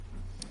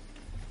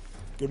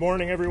Good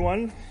morning,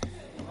 everyone.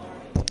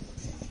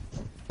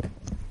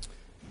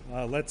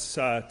 Let's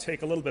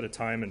take a little bit of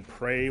time and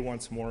pray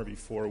once more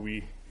before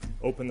we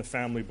open the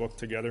family book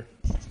together.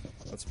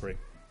 Let's pray.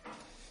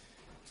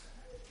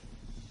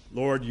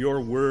 Lord, your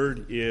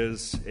word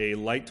is a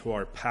light to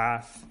our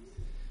path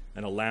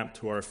and a lamp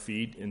to our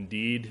feet.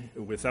 Indeed,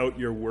 without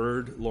your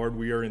word, Lord,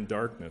 we are in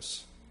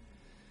darkness.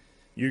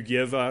 You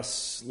give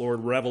us,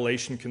 Lord,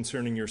 revelation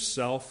concerning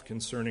yourself,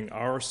 concerning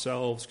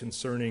ourselves,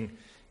 concerning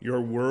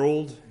your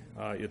world,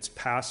 its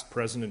past,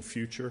 present, and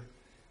future.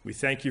 We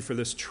thank you for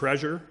this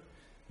treasure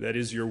that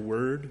is your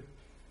word.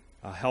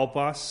 Help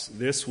us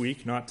this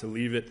week not to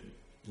leave it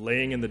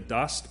laying in the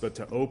dust, but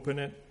to open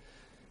it,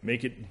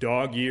 make it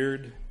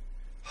dog-eared,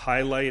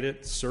 highlight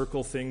it,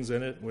 circle things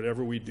in it,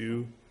 whatever we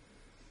do.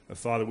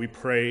 Father, we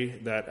pray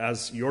that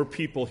as your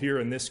people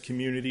here in this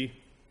community,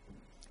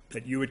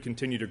 that you would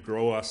continue to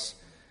grow us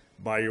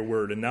by your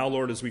word. And now,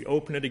 Lord, as we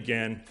open it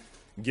again,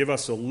 give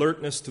us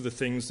alertness to the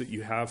things that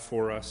you have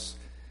for us.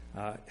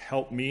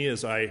 Help me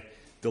as I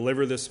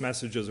deliver this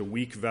message as a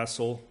weak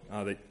vessel,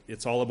 that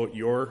it's all about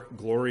your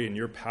glory and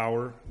your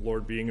power,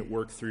 Lord, being at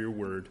work through your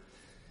word.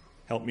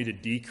 Help me to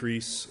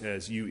decrease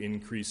as you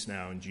increase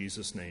now. In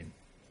Jesus' name,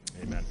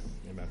 amen.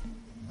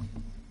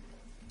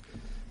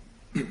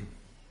 Amen.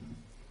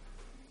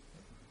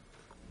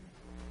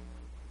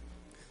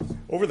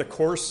 Over the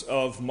course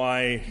of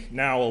my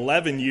now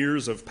 11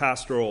 years of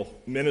pastoral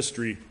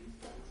ministry,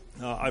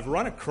 I've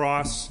run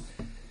across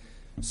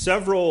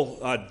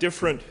several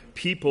different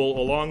people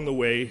along the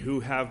way who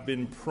have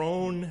been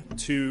prone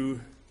to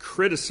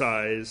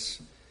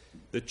criticize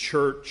the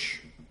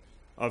Church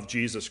of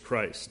Jesus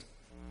Christ.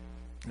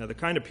 Now, the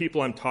kind of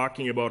people I'm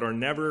talking about are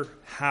never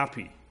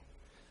happy,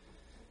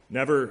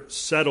 never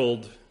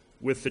settled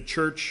with the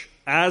church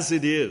as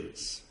it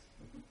is,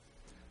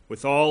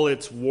 with all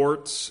its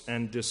warts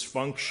and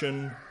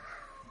dysfunction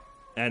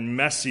and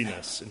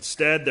messiness.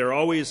 Instead, they're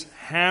always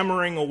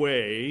hammering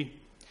away,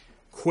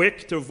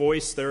 quick to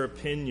voice their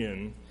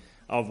opinion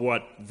of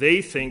what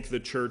they think the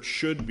church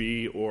should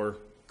be or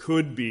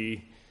could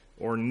be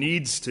or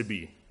needs to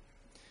be.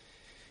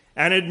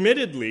 And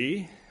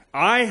admittedly,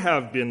 I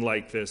have been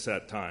like this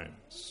at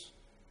times.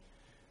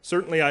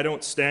 Certainly, I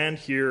don't stand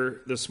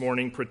here this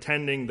morning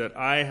pretending that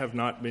I have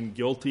not been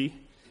guilty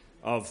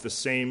of the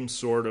same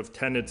sort of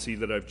tendency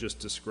that I've just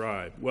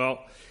described.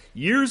 Well,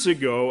 years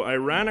ago, I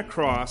ran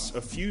across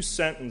a few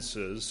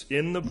sentences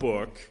in the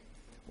book,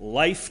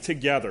 Life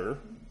Together,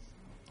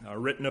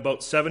 written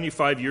about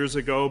 75 years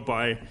ago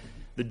by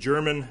the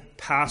German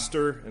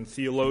pastor and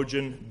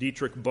theologian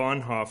Dietrich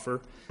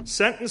Bonhoeffer.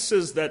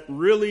 Sentences that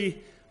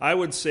really, I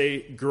would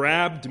say,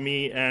 grabbed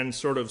me and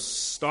sort of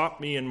stopped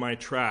me in my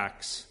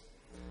tracks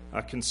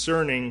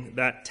concerning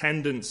that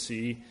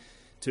tendency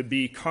to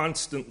be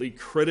constantly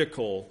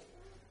critical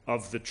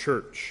of the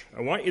church.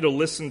 I want you to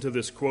listen to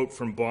this quote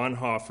from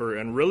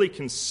Bonhoeffer and really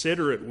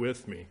consider it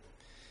with me.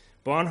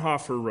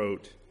 Bonhoeffer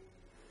wrote,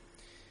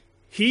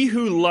 "He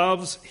who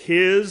loves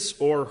his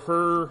or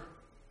her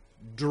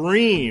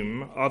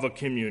dream of a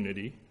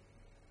community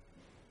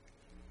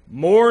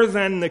more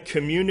than the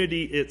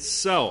community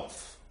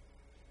itself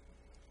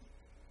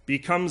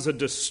becomes a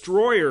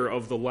destroyer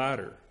of the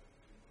latter."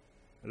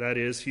 That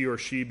is, he or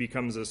she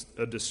becomes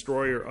a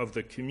destroyer of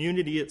the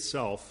community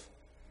itself,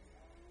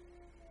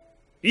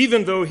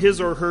 even though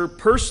his or her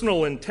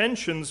personal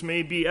intentions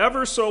may be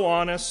ever so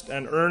honest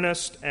and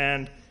earnest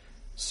and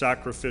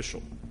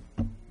sacrificial.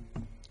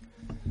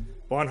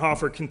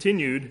 Bonhoeffer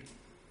continued,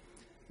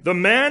 "The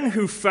man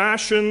who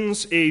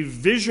fashions a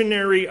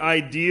visionary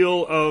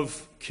ideal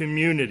of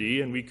community,"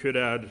 and we could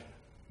add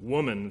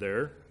woman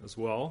there as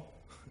well,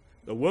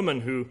 the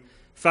woman who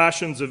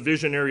fashions a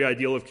visionary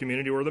ideal of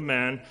community, or the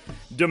man,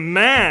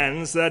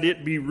 demands that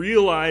it be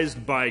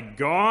realized by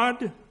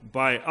God,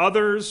 by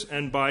others,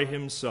 and by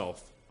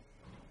himself.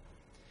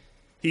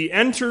 He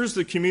enters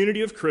the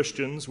community of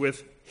Christians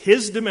with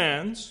his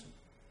demands,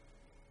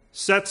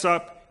 sets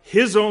up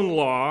his own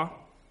law,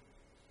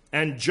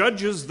 and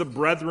judges the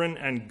brethren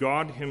and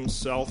God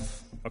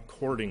himself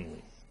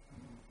accordingly.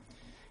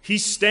 He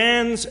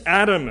stands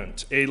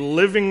adamant, a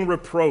living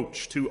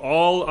reproach to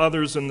all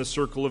others in the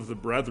circle of the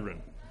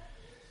brethren.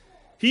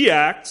 He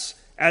acts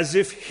as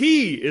if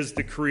he is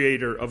the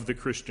creator of the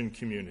Christian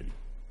community,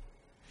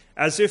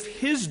 as if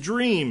his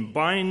dream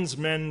binds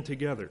men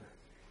together.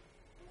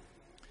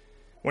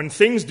 When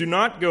things do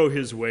not go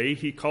his way,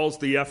 he calls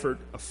the effort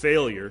a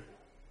failure.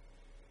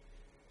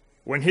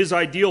 When his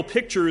ideal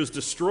picture is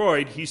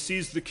destroyed, he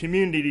sees the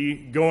community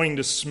going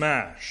to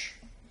smash.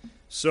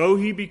 So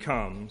he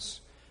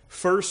becomes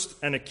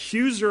first an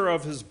accuser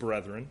of his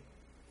brethren,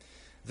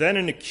 then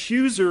an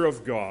accuser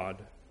of God,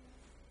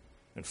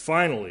 and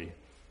finally,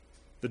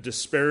 the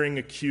despairing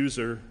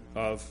accuser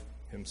of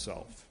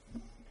himself.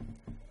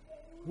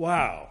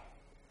 Wow.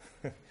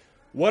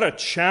 What a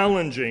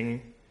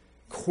challenging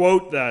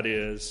quote that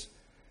is.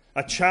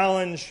 A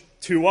challenge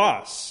to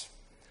us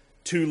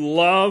to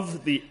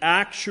love the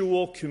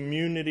actual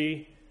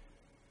community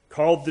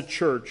called the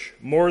church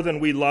more than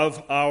we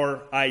love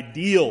our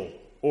ideal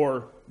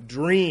or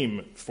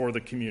dream for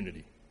the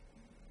community.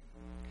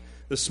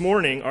 This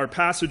morning, our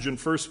passage in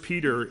 1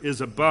 Peter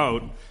is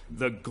about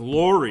the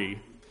glory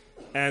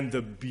and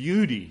the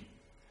beauty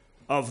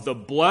of the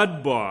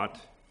blood-bought,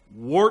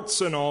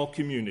 warts-and-all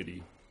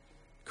community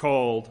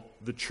called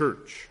the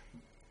church.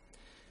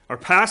 Our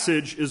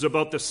passage is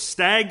about the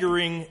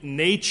staggering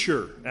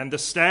nature and the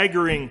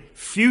staggering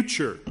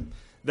future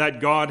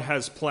that God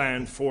has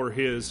planned for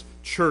his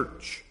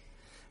church.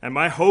 And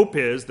my hope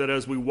is that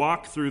as we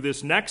walk through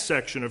this next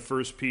section of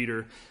 1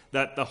 Peter,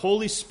 that the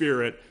Holy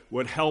Spirit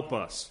would help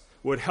us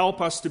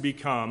to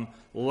become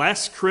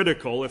less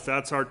critical, if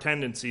that's our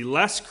tendency,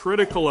 less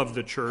critical of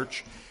the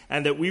church,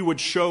 and that we would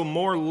show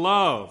more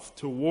love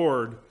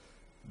toward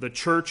the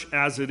church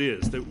as it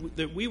is.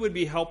 That we would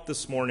be helped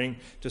this morning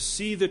to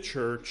see the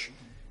church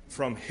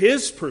from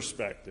his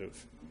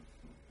perspective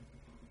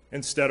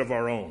instead of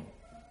our own.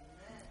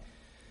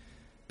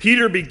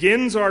 Peter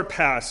begins our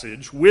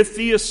passage with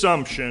the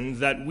assumption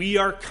that we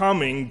are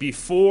coming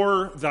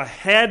before the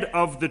head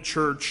of the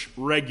church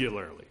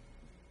regularly,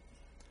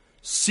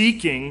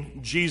 seeking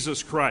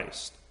Jesus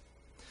Christ,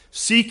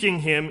 seeking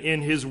him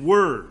in his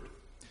word,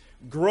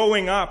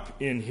 growing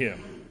up in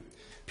him.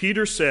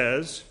 Peter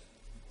says,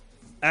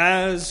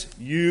 as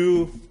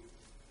you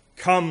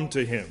come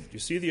to him. Do you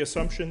see the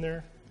assumption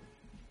there?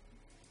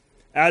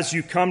 As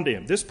you come to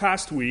him. This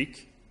past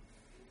week,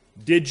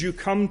 did you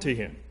come to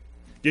him?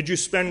 Did you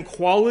spend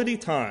quality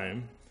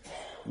time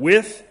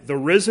with the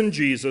risen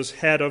Jesus,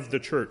 head of the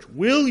church?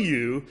 Will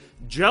you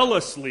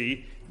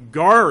jealously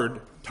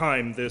guard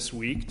time this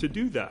week to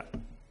do that?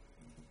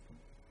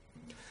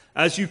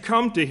 As you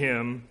come to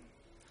him,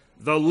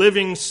 the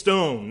living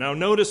stone. Now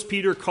notice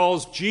Peter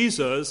calls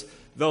Jesus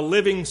the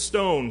living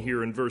stone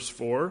here in verse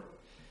 4.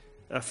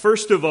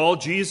 First of all,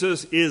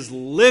 Jesus is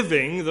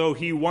living, though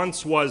he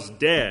once was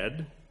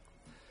dead.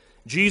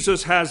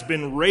 Jesus has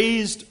been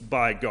raised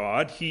by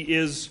God. He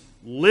is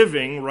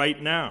living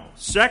right now.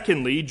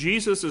 Secondly,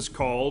 Jesus is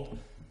called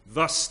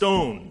the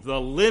stone, the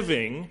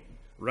living,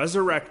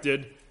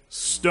 resurrected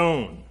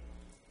stone.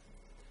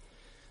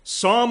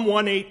 Psalm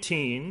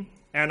 118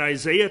 and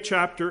Isaiah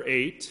chapter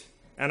 8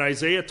 and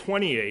Isaiah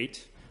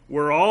 28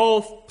 were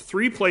all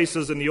three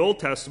places in the Old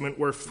Testament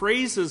where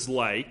phrases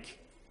like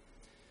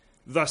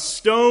the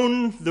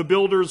stone the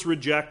builders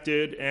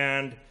rejected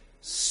and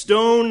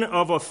stone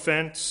of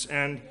offense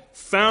and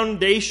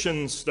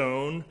foundation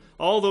stone,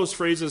 all those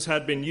phrases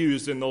had been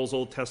used in those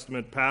Old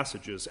Testament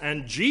passages.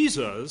 And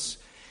Jesus,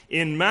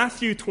 in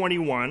Matthew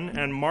 21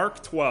 and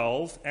Mark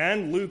 12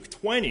 and Luke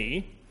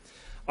 20,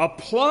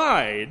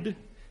 applied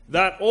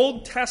that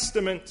Old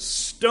Testament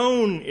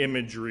stone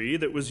imagery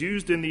that was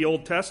used in the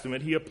Old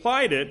Testament, he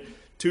applied it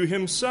to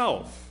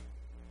himself.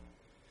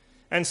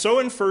 And so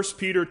in 1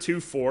 Peter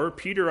 2:4,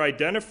 Peter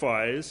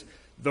identifies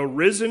the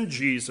risen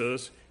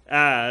Jesus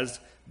as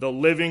the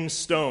living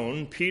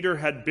stone. Peter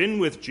had been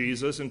with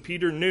Jesus, and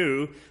Peter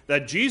knew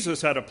that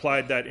Jesus had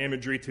applied that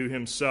imagery to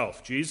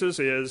himself. Jesus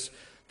is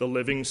the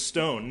living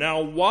stone.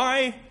 Now,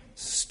 why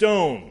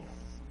stone?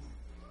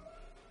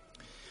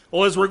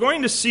 Well, as we're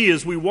going to see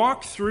as we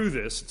walk through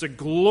this, it's a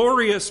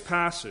glorious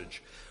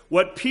passage.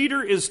 What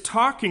Peter is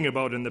talking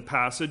about in the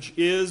passage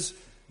is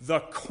the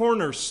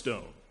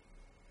cornerstone.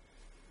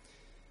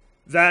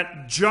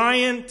 That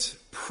giant,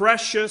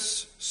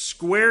 precious,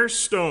 square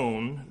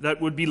stone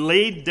that would be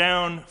laid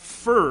down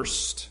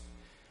first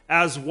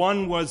as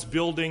one was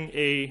building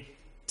a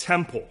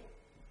temple.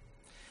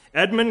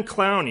 Edmund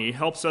Clowney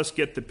helps us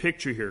get the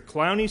picture here.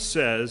 Clowney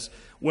says,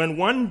 when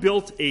one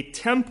built a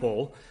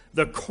temple,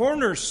 the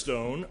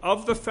cornerstone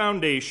of the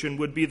foundation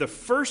would be the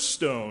first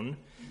stone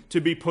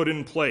to be put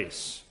in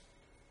place.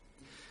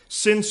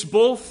 Since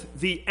both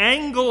the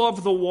angle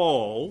of the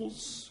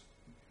walls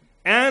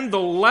and the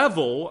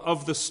level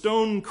of the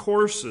stone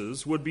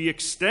courses would be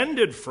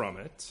extended from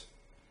it,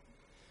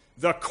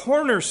 the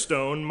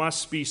cornerstone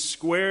must be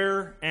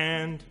square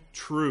and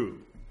true.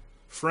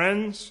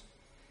 Friends,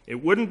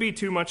 it wouldn't be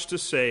too much to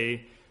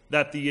say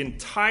that the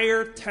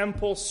entire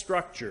temple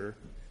structure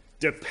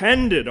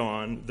depended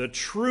on the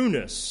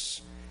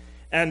trueness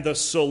and the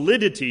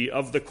solidity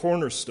of the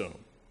cornerstone.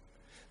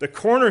 The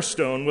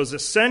cornerstone was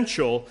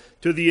essential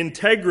to the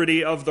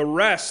integrity of the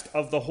rest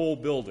of the whole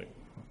building.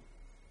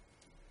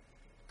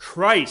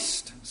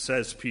 Christ,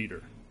 says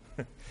Peter,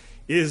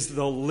 is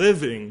the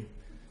living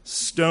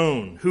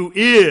stone, who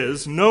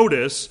is,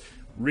 notice,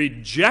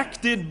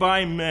 rejected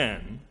by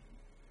men.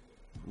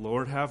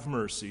 Lord have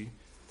mercy.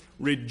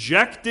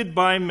 Rejected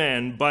by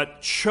men,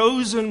 but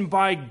chosen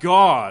by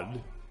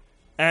God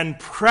and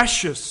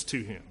precious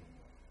to him.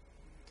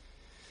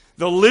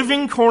 The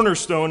living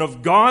cornerstone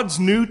of God's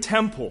new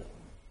temple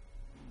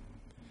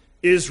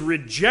is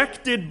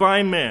rejected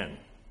by men.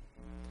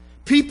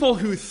 People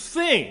who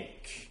think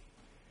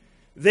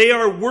they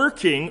are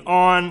working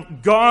on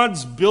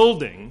God's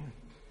building.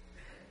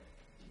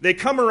 They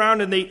come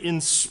around and they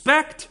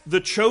inspect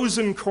the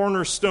chosen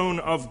cornerstone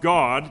of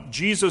God,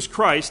 Jesus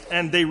Christ,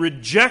 and they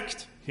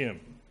reject him.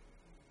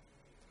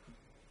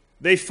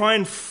 They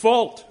find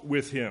fault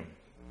with him.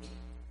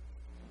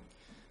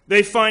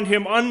 They find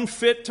him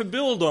unfit to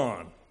build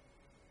on.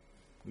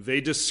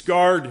 They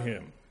discard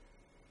him.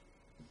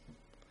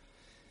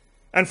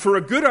 And for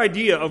a good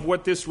idea of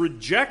what this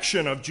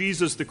rejection of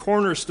Jesus the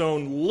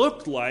cornerstone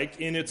looked like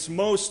in its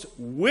most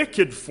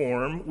wicked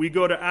form, we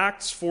go to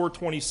Acts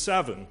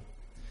 4:27,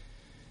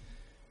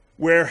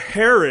 where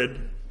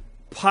Herod,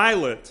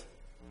 Pilate,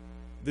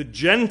 the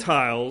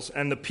Gentiles,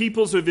 and the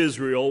peoples of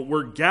Israel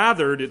were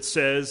gathered, it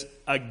says,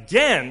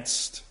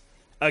 against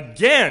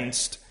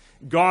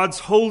God's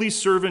holy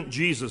servant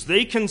Jesus.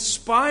 They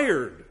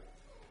conspired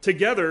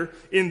together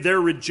in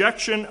their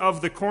rejection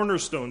of the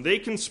cornerstone. They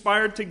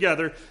conspired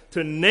together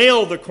to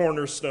nail the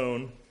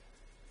cornerstone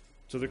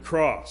to the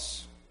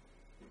cross.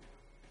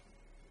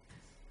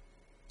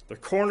 The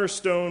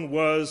cornerstone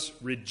was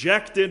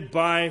rejected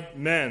by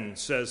men,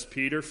 says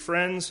Peter.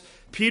 Friends,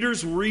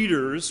 Peter's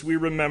readers, we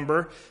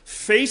remember,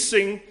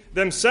 facing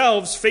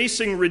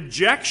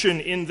rejection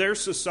in their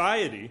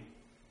society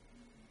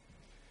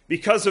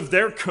because of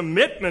their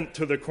commitment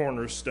to the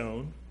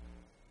cornerstone.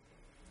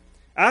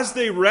 As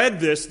they read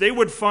this, they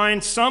would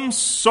find some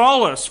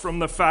solace from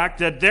the fact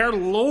that their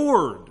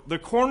Lord, the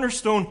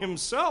cornerstone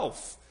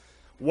himself,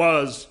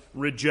 was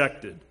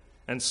rejected,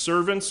 and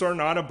servants are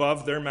not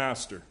above their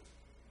master.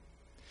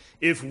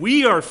 If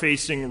we are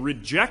facing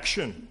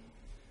rejection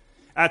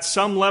at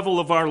some level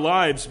of our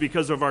lives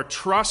because of our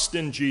trust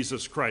in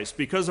Jesus Christ,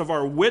 because of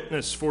our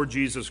witness for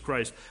Jesus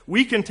Christ,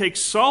 we can take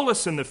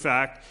solace in the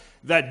fact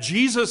that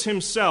Jesus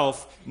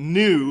himself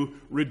knew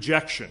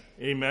rejection.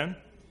 Amen?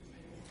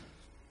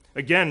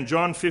 Again,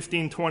 John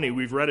 15:20,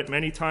 we've read it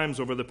many times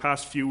over the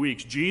past few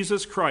weeks.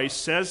 Jesus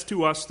Christ says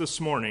to us this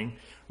morning,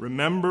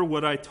 remember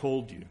what I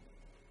told you.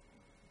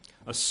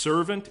 A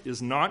servant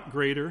is not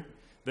greater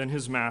than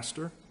his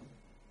master.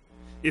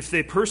 If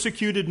they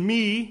persecuted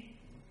me,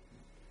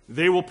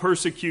 they will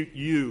persecute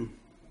you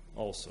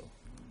also.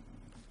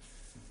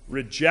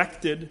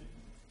 Rejected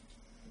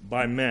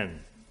by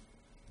men.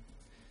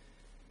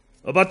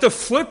 But the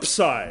flip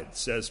side,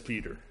 says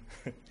Peter,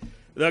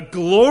 the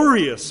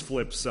glorious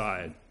flip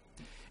side,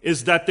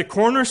 is that the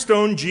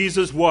cornerstone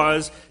Jesus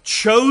was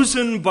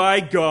chosen by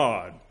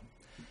God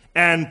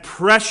and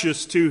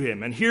precious to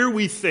him. And here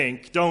we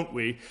think, don't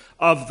we,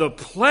 of the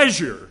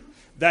pleasure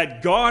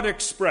that God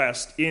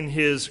expressed in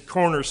his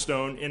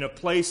cornerstone in a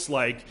place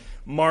like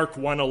Mark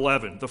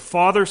 1:11. The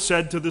Father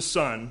said to the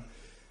Son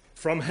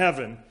from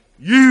heaven,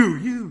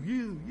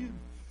 You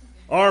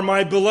are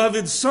my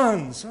beloved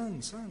Son.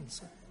 Son.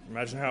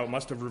 Imagine how it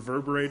must have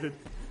reverberated.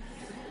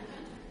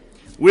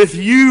 With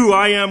you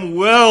I am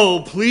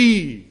well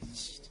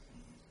pleased.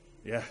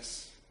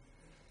 Yes.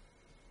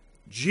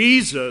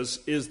 Jesus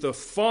is the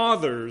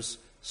Father's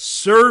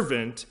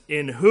servant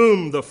in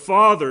whom the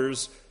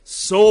Father's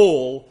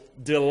soul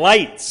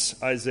delights.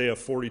 Isaiah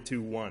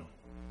 42:1.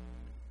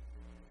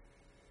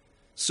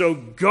 So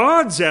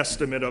God's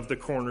estimate of the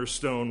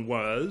cornerstone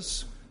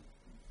was,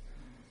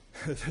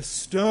 the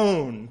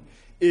stone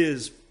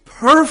is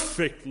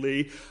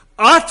perfectly,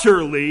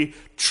 utterly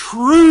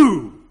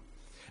true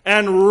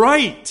and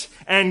right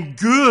and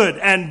good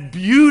and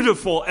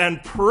beautiful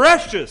and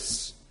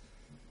precious,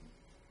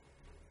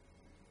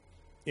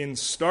 in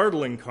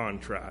startling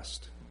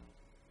contrast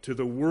to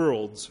the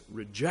world's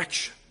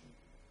rejection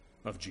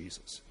of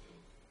Jesus.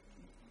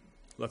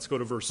 Let's go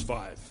to verse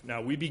 5.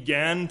 Now, we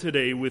began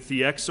today with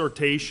the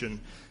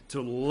exhortation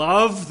to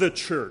love the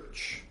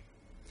church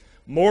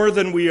more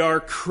than we are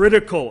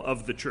critical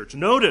of the church.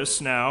 Notice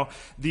now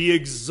the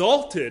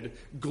exalted,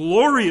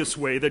 glorious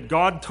way that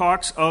God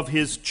talks of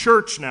his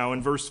church now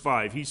in verse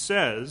 5. He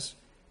says,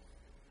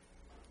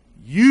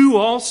 you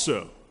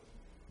also.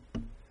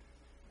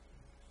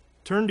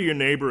 Turn to your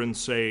neighbor and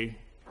say,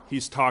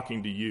 he's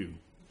talking to you.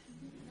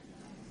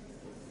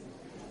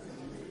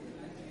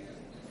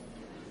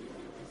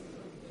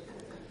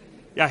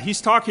 Yeah,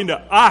 he's talking to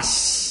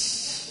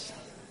us.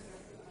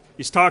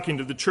 He's talking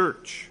to the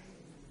church.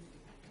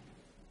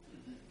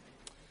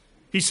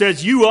 He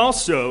says, you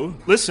also,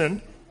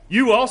 listen,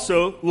 you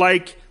also,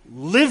 like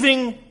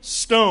living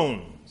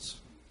stones,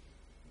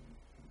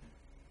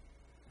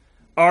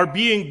 are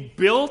being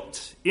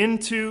built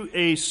into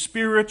a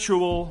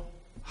spiritual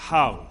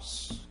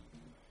house.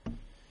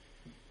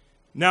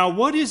 Now,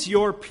 what is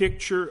your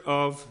picture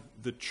of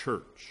the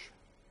church?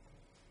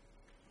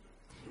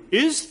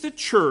 Is the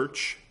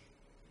church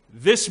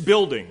this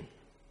building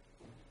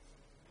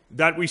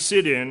that we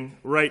sit in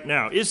right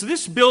now? Is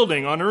this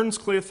building on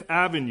Earnscliffe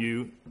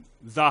Avenue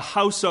the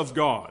house of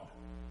God?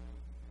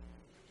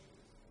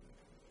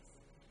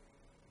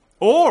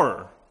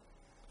 Or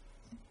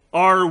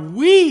are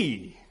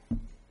we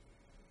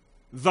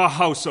the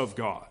house of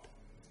God?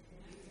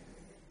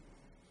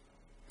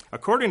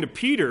 According to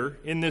Peter,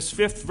 in this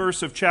 5th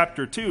verse of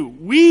chapter 2,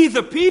 we,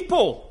 the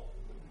people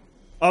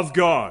of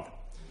God,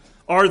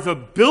 are the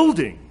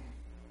building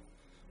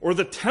or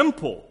the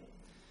temple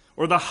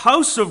or the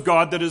house of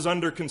God that is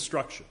under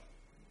construction.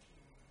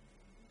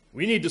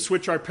 We need to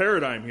switch our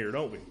paradigm here,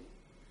 don't we?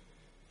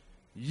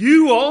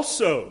 You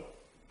also,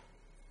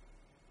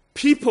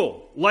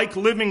 people like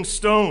living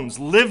stones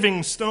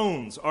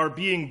are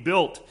being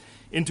built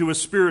into a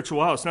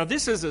spiritual house. Now,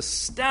 this is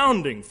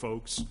astounding,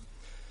 folks.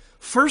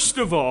 First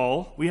of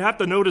all, we have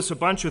to notice a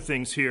bunch of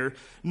things here.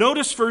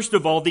 Notice, first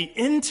of all, the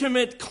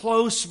intimate,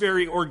 close,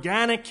 very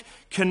organic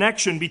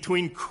connection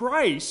between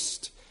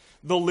Christ,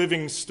 the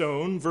living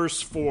stone,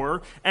 verse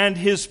 4, and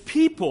his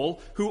people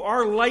who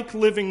are like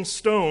living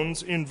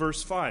stones in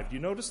verse 5. Do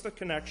you notice the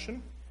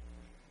connection?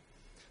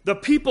 The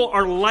people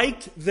are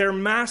like their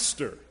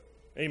master.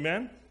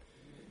 Amen?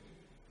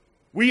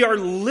 We are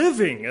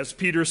living, as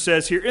Peter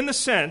says here, in the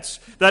sense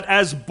that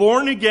as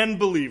born-again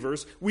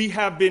believers, we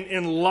have been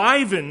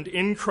enlivened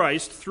in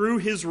Christ through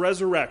his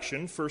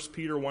resurrection, 1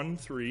 Peter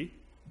 1:3,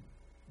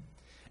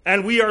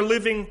 and we are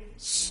living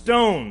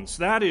stones.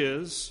 That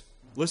is,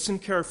 listen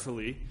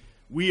carefully,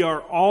 we are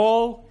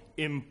all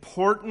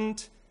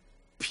important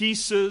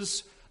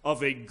pieces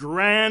of a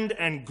grand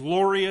and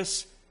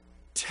glorious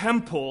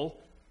temple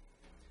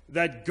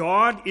that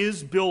God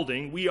is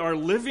building. We are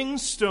living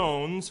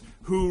stones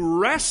who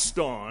rest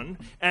on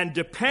and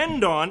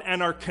depend on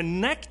and are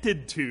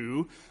connected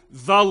to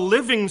the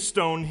living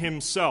stone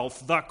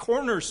himself, the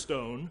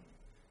cornerstone,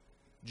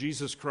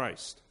 Jesus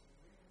Christ.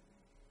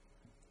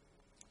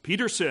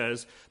 Peter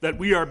says that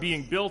we are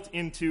being built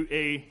into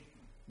a,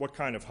 what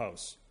kind of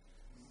house?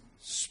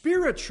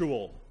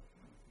 Spiritual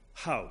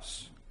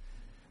house.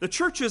 The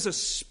church is a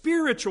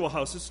spiritual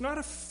house. It's not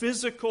a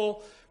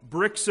physical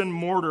bricks and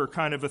mortar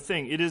kind of a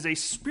thing. It is a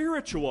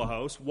spiritual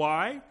house.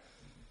 Why?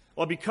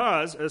 Well,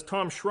 because, as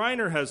Tom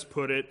Schreiner has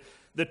put it,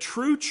 the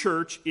true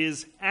church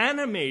is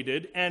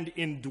animated and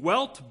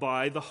indwelt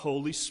by the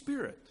Holy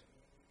Spirit.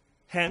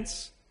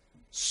 Hence,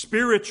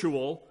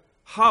 spiritual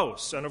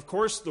house. And of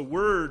course, the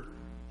word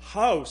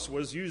house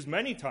was used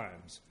many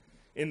times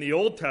in the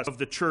Old Testament of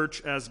the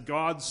church as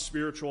God's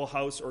spiritual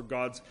house or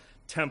God's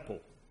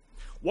temple.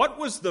 What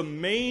was the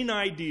main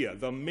idea?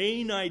 The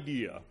main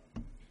idea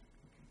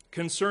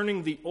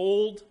concerning the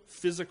old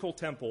physical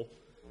temple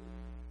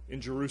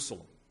in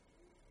Jerusalem.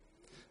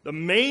 The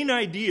main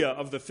idea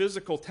of the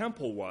physical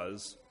temple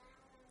was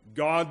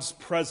God's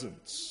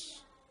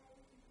presence.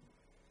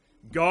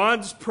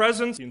 God's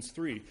presence.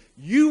 3.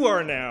 You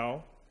are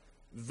now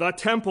the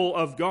temple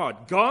of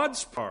God.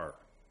 God's power.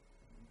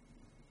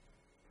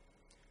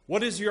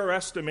 What is your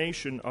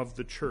estimation of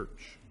the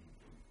church?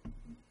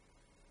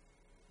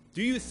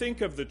 Do you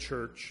think of the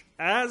church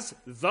as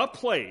the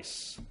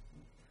place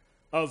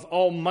of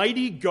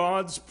Almighty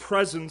God's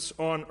presence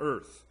on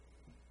earth?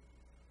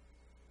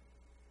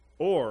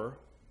 Or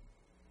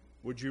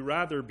would you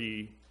rather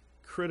be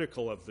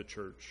critical of the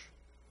church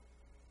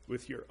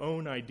with your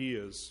own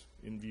ideas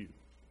in view?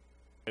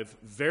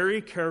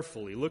 Very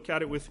carefully, look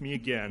at it with me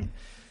again,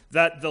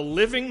 that the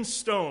living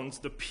stones,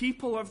 the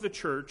people of the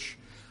church,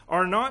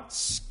 are not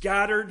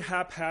scattered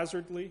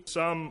haphazardly,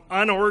 some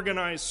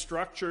unorganized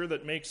structure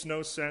that makes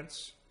no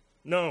sense.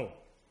 No.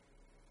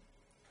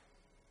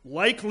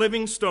 Like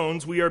living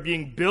stones, we are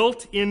being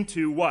built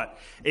into what?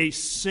 A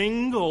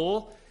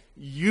single,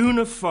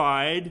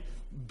 unified,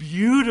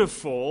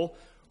 beautiful,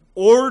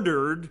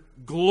 ordered,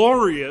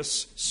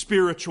 glorious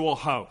spiritual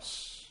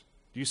house.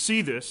 Do you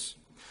see this?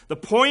 The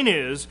point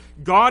is,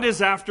 God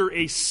is after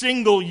a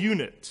single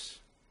unit.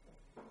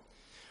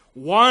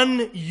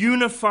 One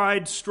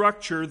unified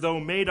structure, though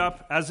made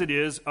up, as it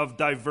is, of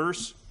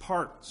diverse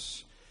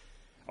parts.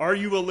 Are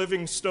you a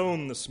living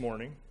stone this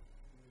morning?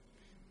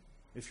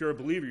 If you're a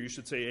believer, you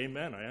should say,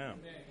 amen, I am.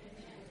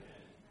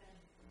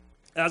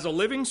 As a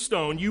living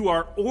stone, you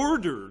are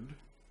ordered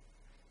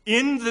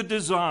in the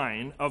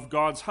design of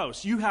God's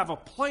house. You have a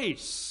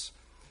place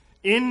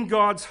in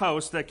God's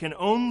house that can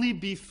only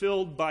be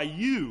filled by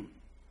you.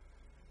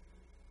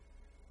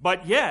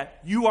 But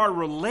yet, you are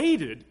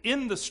related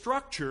in the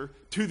structure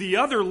to the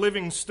other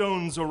living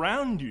stones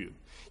around you.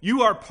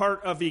 You are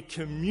part of a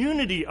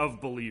community of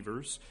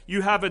believers.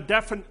 You have a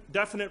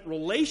definite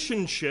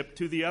relationship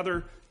to the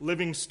other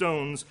living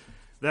stones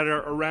that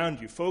are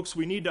around you. Folks,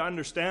 we need to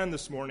understand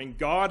this morning,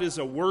 God is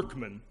a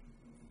workman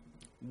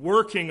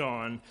working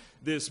on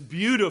this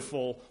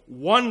beautiful,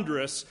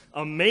 wondrous,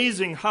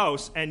 amazing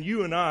house, and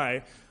you and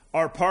I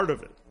are part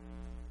of it.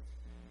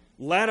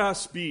 Let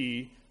us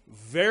be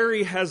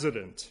very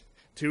hesitant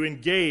to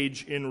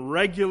engage in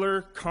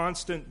regular,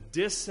 constant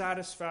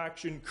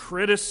dissatisfaction,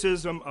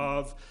 criticism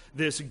of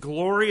this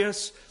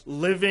glorious,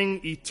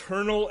 living,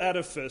 eternal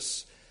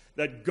edifice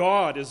that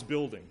God is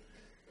building.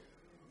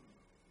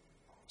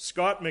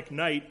 Scott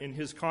McKnight, in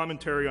his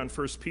commentary on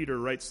 1 Peter,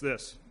 writes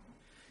this.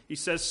 He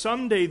says,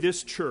 someday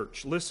this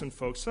church, listen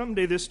folks,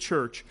 someday this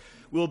church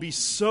will be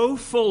so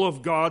full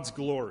of God's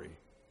glory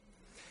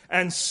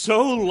and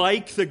so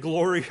like the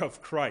glory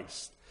of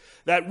Christ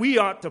that we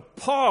ought to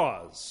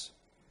pause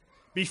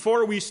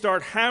before we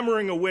start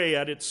hammering away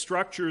at its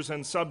structures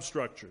and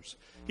substructures.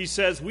 He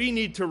says we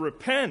need to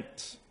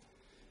repent.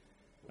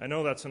 I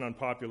know that's an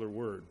unpopular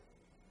word.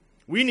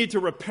 We need to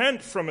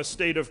repent from a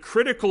state of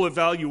critical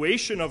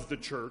evaluation of the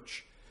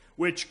church,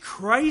 which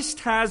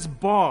Christ has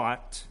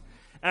bought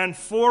and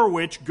for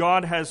which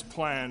God has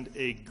planned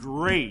a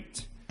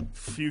great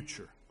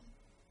future.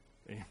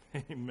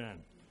 Amen.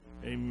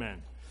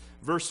 Amen.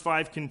 Verse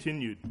 5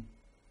 continued.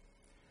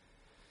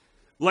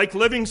 Like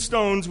living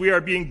stones, we are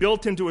being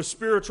built into a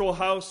spiritual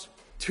house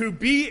to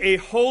be a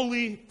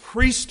holy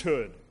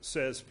priesthood,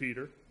 says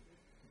Peter,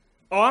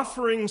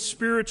 offering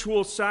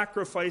spiritual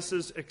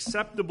sacrifices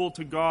acceptable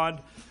to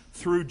God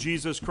through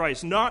Jesus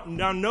Christ. Now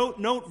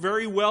note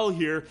very well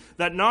here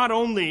that not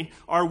only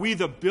are we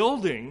the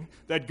building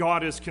that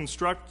God is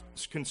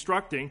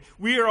constructing,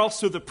 we are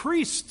also the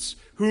priests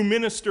who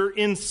minister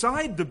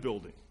inside the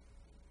building.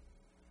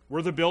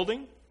 We're the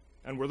building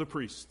and we're the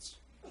priests.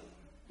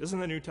 Isn't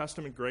the New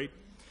Testament great?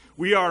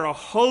 We are a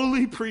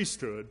holy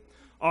priesthood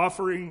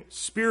offering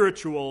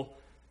spiritual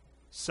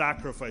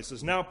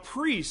sacrifices. Now,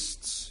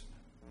 priests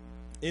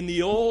in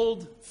the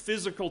old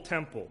physical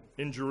temple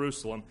in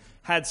Jerusalem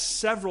had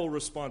several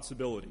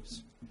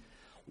responsibilities.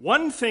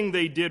 One thing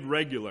they did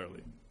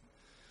regularly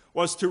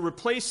was to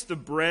replace the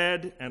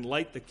bread and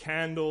light the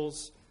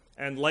candles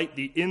and light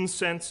the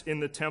incense in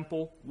the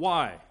temple.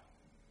 Why?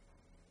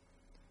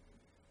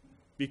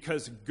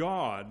 Because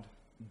God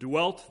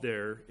dwelt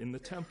there in the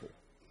temple.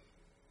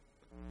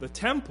 The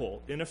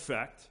temple, in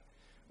effect,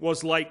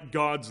 was like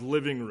God's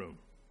living room.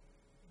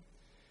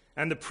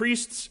 And the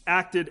priests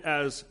acted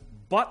as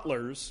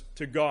butlers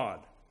to God.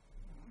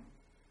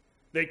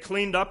 They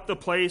cleaned up the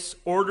place,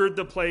 ordered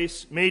the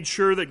place, made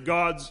sure that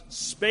God's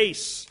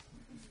space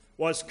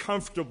was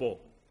comfortable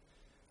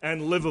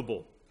and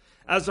livable.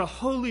 As a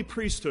holy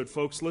priesthood,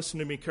 folks, listen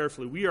to me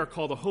carefully. We are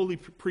called a holy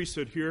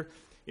priesthood here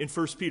in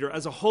 1 Peter.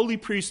 As a holy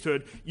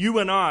priesthood, you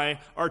and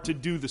I are to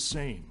do the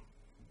same.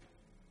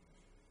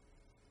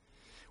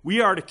 We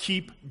are to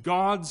keep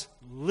God's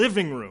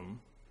living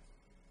room,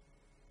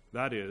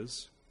 that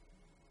is,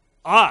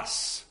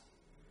 us,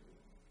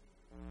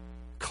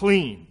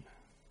 clean.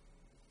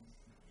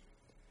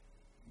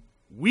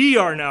 We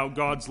are now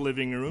God's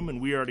living room, and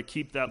we are to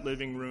keep that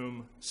living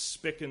room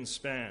spick and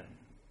span.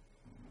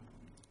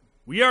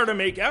 We are to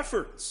make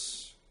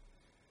efforts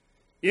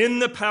in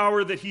the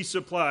power that He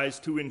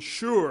supplies to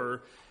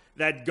ensure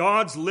that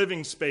God's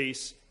living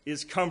space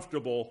is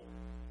comfortable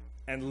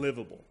and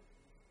livable.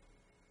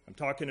 I'm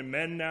talking to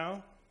men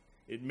now.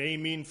 It may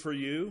mean for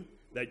you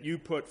that you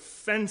put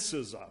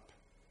fences up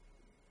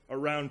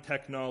around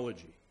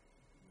technology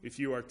if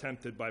you are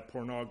tempted by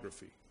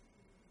pornography,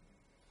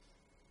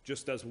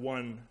 just as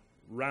one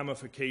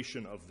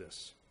ramification of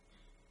this.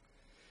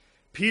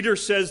 Peter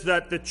says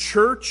that the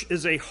church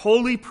is a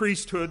holy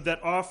priesthood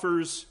that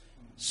offers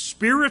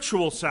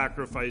spiritual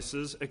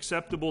sacrifices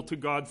acceptable to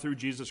God through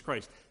Jesus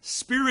Christ.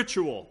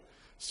 Spiritual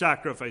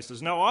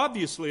sacrifices. Now,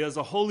 obviously, as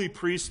a holy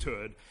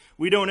priesthood,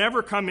 we don't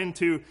ever come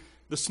into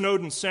the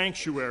Snowden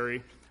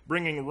sanctuary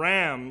bringing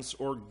rams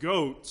or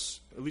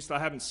goats, at least I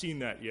haven't seen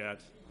that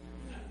yet,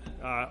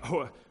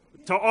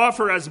 to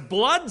offer as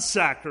blood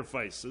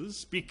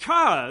sacrifices,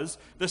 because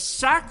the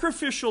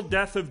sacrificial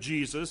death of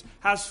Jesus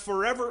has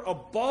forever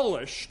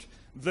abolished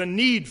the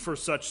need for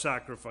such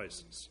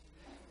sacrifices.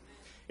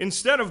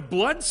 Instead of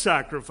blood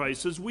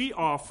sacrifices, we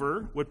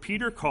offer what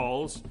Peter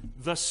calls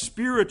the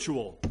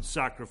spiritual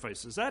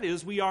sacrifices. That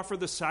is, we offer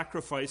the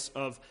sacrifice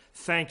of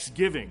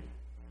thanksgiving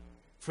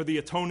for the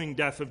atoning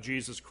death of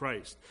Jesus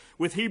Christ.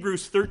 With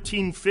Hebrews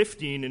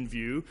 13:15 in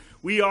view,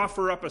 we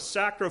offer up a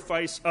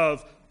sacrifice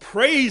of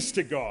praise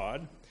to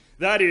God,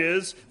 that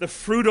is, the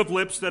fruit of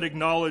lips that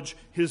acknowledge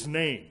His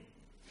name.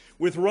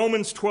 With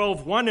Romans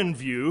 12:1 in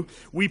view,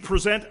 we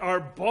present our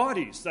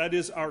bodies, that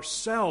is,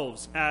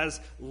 ourselves,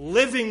 as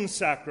living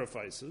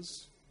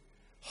sacrifices,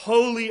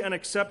 holy and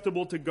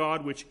acceptable to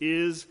God, which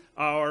is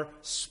our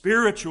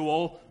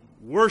spiritual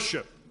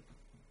worship.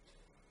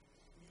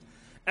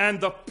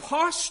 And the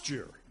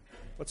posture,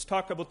 let's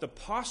talk about the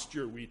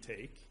posture we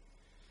take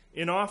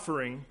in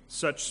offering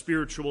such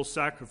spiritual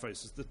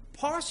sacrifices. The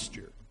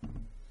posture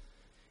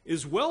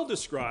is well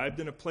described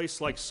in a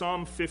place like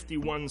Psalm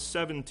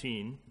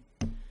 51:17.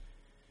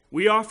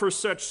 We offer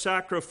such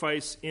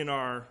sacrifice in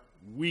our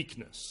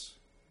weakness.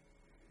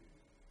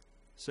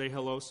 Say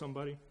hello,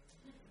 somebody.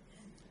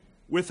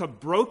 With a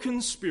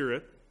broken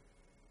spirit,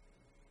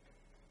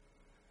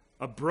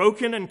 a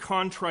broken and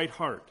contrite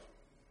heart.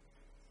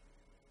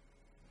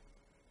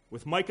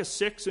 With Micah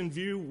 6 in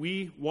view,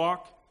 we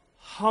walk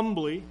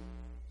humbly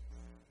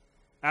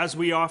as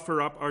we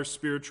offer up our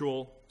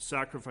spiritual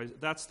sacrifice.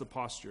 That's the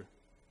posture.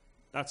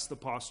 That's the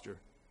posture.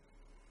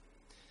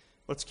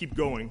 Let's keep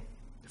going.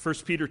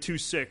 1 Peter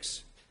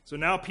 2:6. So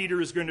now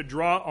Peter is going to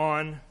draw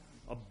on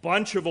a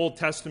bunch of Old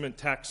Testament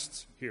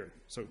texts here.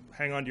 So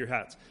hang on to your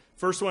hats.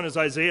 First one is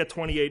Isaiah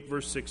 28,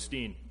 verse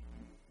 16.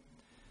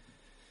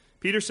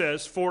 Peter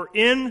says, "For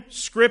in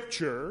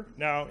Scripture,"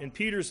 now in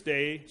Peter's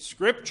day,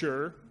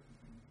 Scripture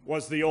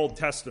was the Old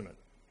Testament,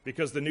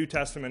 because the New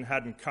Testament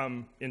hadn't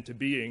come into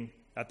being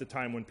at the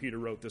time when Peter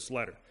wrote this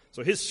letter.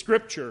 So his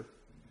Scripture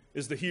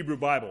is the Hebrew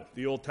Bible,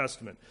 the Old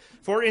Testament.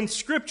 "For in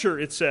Scripture,"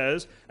 it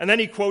says, and then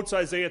he quotes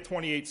Isaiah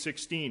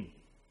 28:16.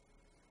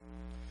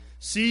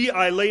 "See,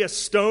 I lay a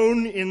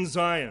stone in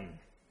Zion,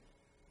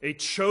 a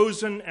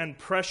chosen and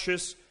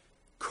precious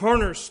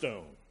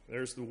cornerstone."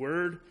 There's the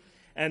word.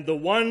 "And the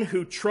one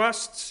who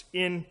trusts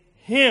in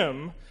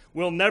Him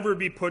will never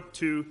be put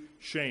to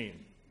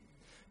shame."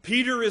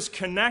 Peter is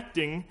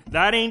connecting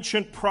that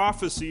ancient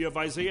prophecy of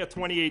Isaiah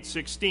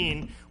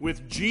 28:16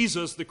 with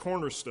Jesus, the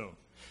cornerstone.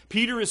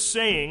 Peter is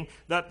saying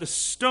that the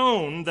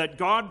stone that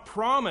God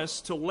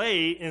promised to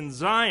lay in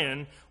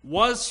Zion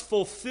was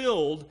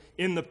fulfilled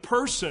in the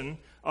person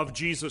of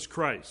Jesus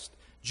Christ.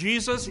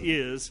 Jesus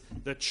is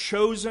the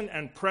chosen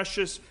and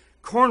precious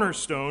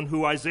cornerstone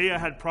who Isaiah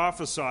had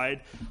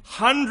prophesied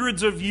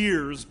hundreds of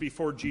years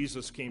before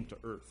Jesus came to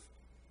earth.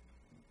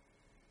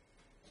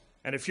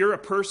 And if you're a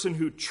person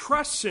who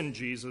trusts in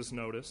Jesus,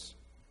 notice,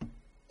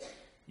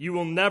 you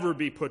will never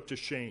be put to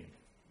shame.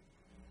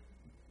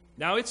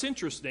 Now, it's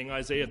interesting,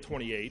 Isaiah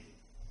 28.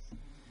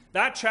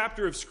 That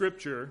chapter of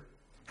Scripture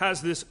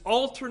has this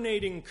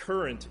alternating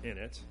current in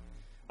it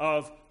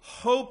of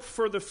hope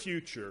for the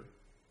future,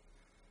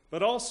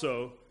 but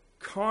also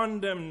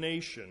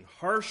condemnation,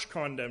 harsh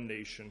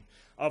condemnation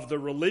of the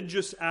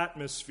religious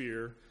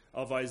atmosphere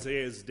of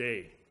Isaiah's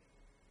day.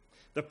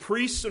 The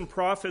priests and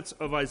prophets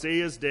of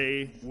Isaiah's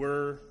day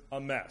were a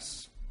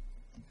mess.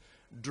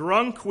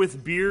 Drunk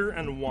with beer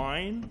and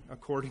wine,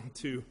 according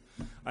to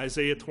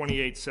Isaiah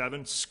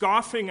 28:7,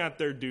 scoffing at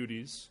their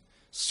duties,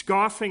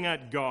 scoffing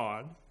at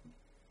God.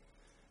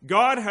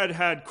 God had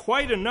had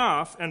quite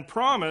enough and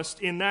promised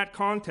in that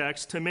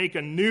context to make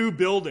a new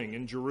building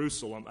in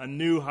Jerusalem, a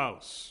new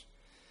house.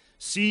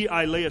 See,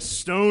 I lay a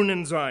stone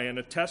in Zion,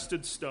 a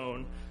tested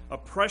stone, a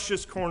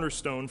precious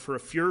cornerstone for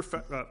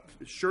a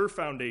sure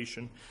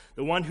foundation.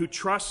 The one who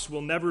trusts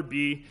will never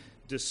be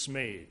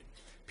dismayed.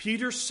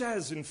 Peter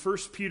says in 1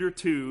 Peter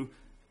 2,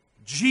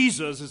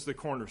 Jesus is the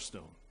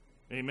cornerstone.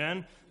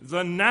 Amen?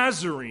 The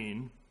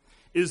Nazarene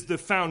is the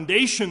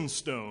foundation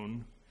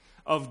stone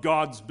of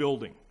God's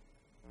building.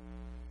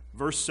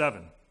 Verse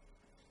 7.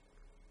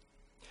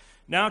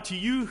 Now to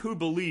you who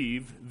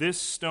believe,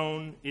 this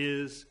stone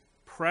is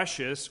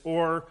precious,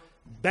 or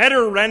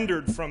better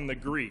rendered from the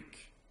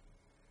Greek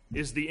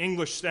is the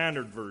English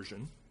Standard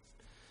Version,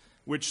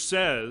 which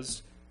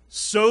says,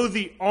 so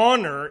the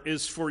honor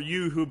is for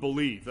you who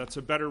believe. That's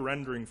a better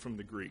rendering from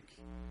the Greek.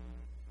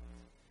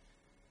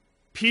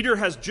 Peter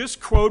has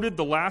just quoted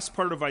the last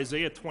part of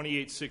Isaiah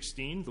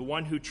 28:16. The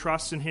one who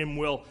trusts in him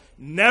will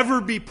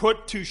never be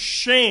put to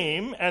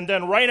shame. And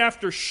then right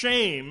after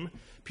shame,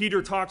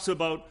 Peter talks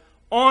about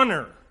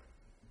honor.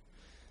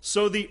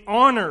 So the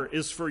honor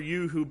is for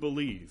you who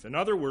believe. In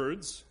other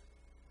words,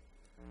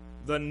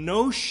 the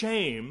no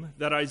shame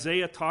that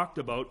Isaiah talked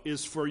about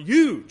is for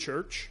you,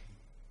 church.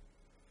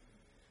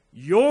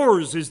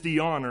 Yours is the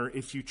honor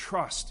if you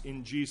trust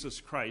in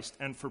Jesus Christ.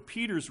 And for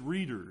Peter's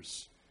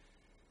readers,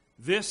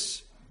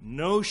 this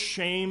no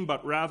shame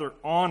but rather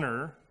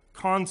honor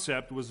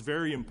concept was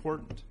very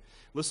important.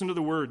 Listen to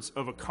the words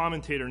of a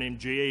commentator named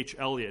J.H.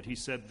 Eliot. He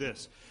said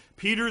this: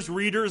 Peter's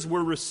readers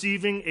were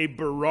receiving a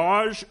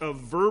barrage of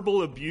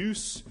verbal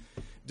abuse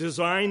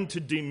designed to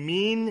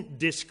demean,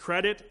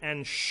 discredit,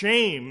 and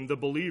shame the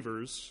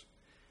believers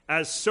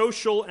as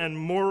social and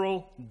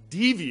moral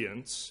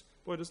deviants.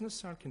 Boy, doesn't this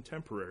sound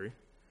contemporary?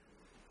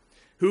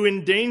 Who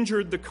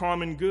endangered the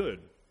common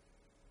good.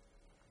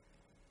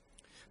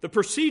 The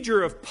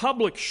procedure of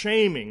public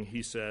shaming,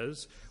 he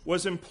says,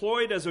 was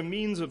employed as a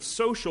means of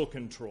social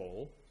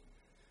control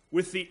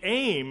with the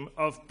aim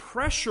of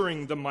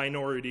pressuring the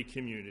minority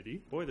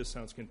community, boy, this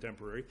sounds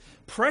contemporary,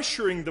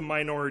 pressuring the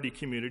minority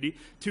community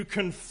to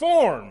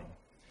conform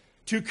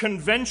to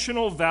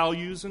conventional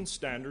values and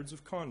standards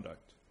of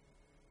conduct.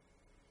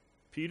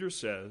 Peter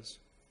says,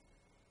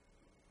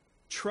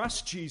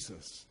 trust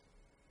Jesus,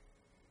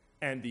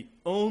 and the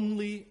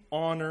only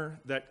honor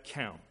that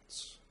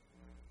counts,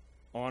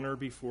 honor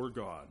before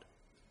God,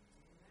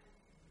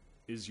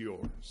 is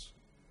yours.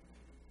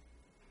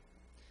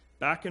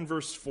 Back in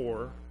verse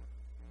 4,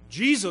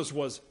 Jesus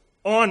was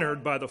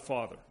honored by the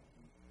Father.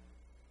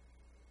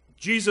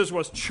 Jesus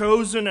was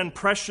chosen and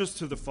precious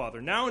to the Father.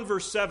 Now in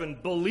verse 7,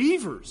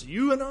 believers,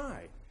 you and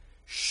I,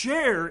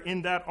 share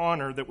in that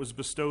honor that was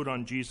bestowed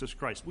on Jesus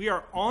Christ. We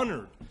are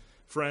honored,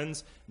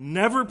 friends,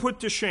 never put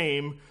to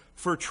shame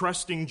for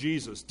trusting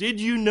Jesus. Did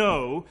you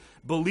know,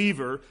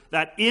 believer,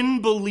 that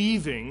in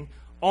believing,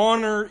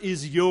 honor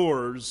is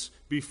yours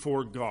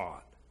before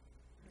God?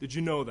 Did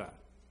you know that?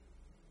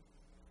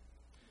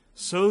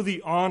 So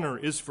the honor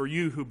is for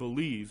you who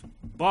believe,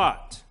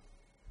 but.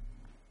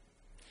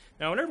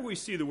 Now, whenever we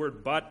see the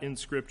word but in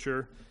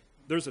Scripture,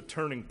 there's a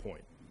turning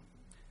point.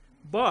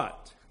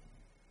 But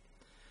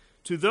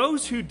to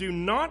those who do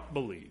not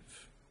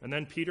believe, and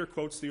then Peter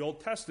quotes the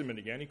Old Testament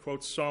again. He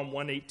quotes Psalm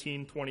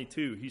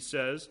 118:22. He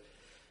says,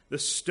 the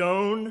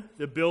stone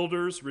the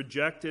builders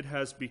rejected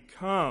has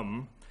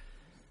become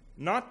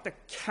not the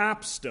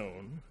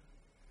capstone,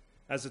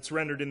 as it's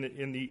rendered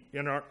in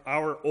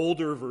our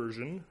older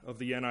version of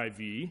the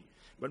NIV,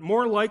 but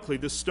more likely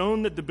the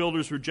stone that the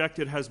builders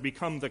rejected has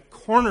become the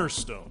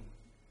cornerstone.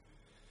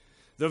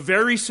 The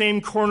very same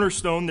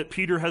cornerstone that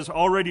Peter has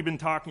already been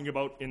talking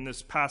about in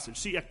this passage.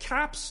 See, a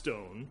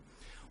capstone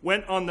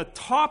went on the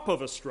top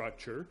of a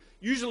structure,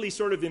 usually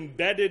sort of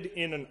embedded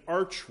in an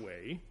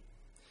archway.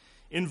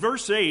 In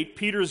verse 8,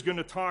 Peter is going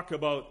to talk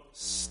about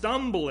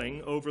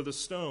stumbling over the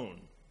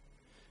stone.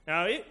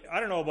 Now, I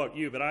don't know about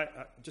you, but I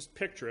just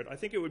picture it. I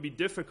think it would be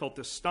difficult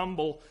to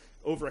stumble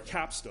over a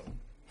capstone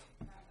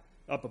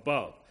up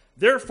above.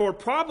 Therefore,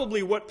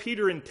 probably what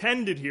Peter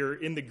intended here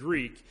in the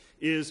Greek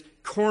is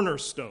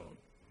cornerstone,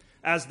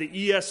 as the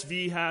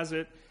ESV has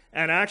it,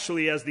 and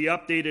actually as the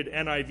updated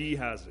NIV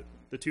has it,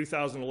 the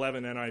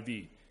 2011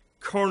 NIV.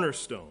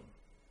 Cornerstone.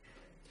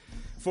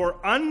 For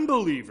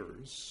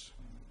unbelievers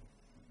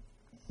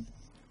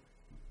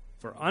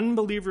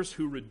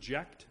who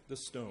reject the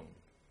stone,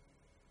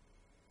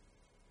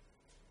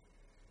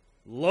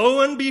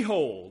 lo and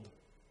behold,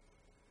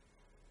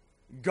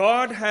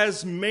 God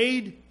has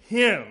made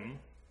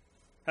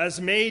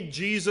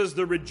Jesus,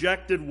 the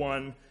rejected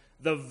one,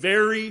 the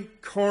very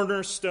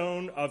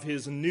cornerstone of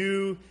his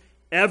new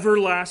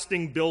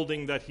everlasting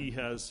building that he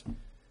has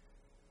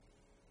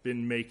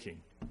been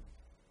making.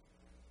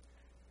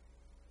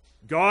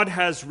 God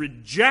has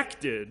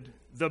rejected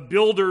the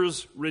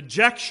builder's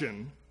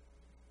rejection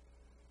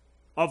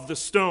of the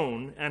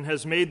stone and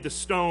has made the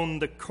stone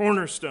the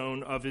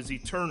cornerstone of his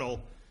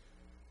eternal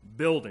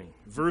building.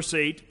 Verse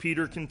 8,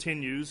 Peter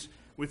continues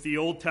with the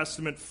Old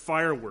Testament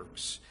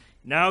fireworks.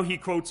 Now he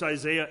quotes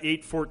Isaiah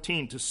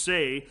 8:14 to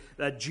say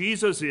that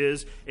Jesus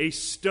is a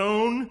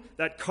stone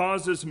that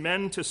causes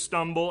men to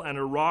stumble and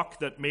a rock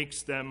that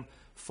makes them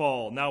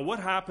fall. Now, what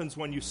happens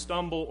when you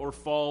stumble or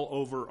fall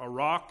over a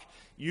rock?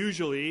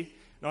 Usually,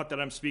 not that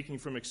I'm speaking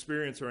from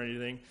experience or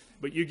anything,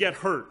 but you get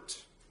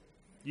hurt.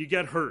 You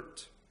get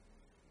hurt.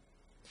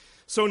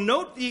 So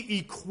note the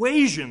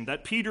equation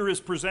that Peter is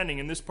presenting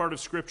in this part of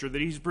Scripture,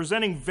 that he's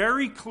presenting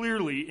very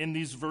clearly in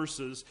these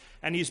verses,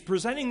 and he's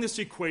presenting this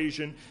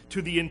equation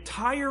to the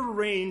entire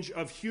range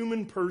of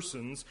human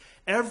persons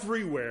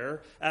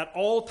everywhere at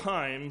all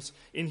times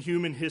in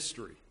human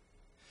history.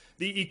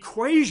 The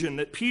equation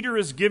that Peter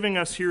is giving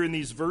us here in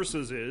these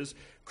verses is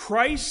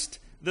Christ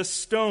the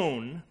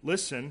stone,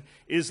 listen,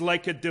 is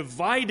like a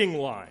dividing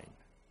line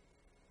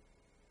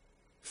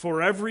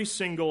for every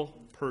single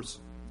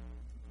person.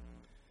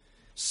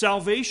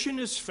 Salvation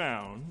is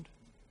found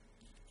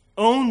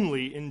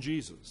only in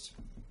Jesus.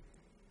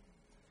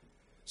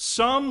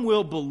 Some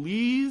will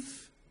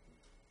believe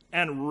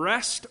and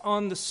rest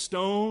on the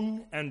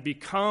stone and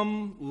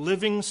become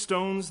living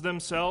stones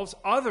themselves.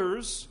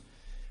 Others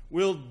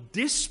will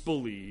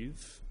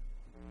disbelieve,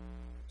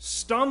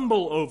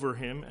 stumble over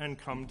him, and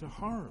come to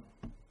harm.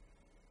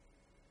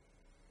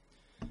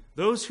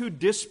 Those who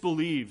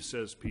disbelieve,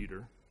 says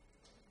Peter,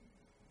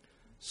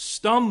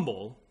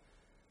 stumble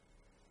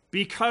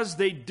because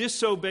they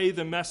disobey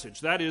the message.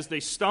 That is, they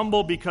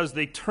stumble because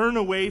they turn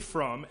away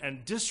from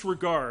and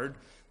disregard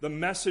the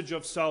message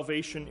of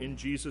salvation in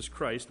Jesus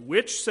Christ,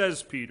 which,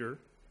 says Peter,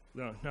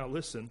 now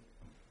listen,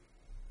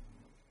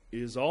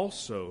 is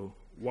also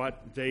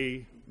what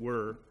they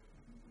were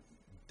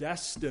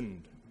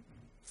destined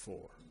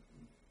for.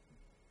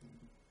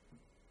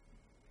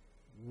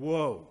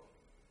 Whoa.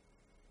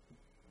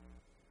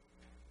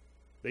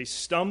 They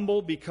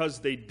stumble because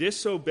they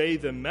disobey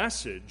the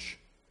message,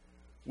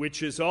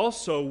 which is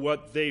also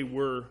what they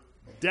were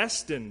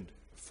destined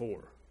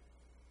for.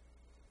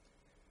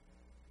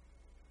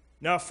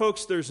 Now,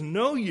 folks, there's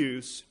no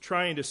use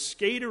trying to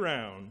skate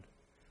around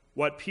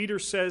what Peter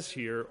says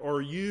here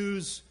or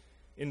use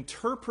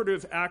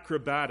interpretive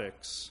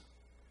acrobatics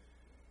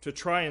to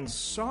try and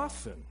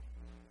soften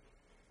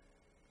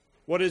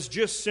what is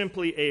just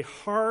simply a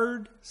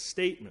hard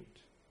statement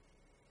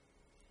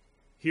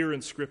here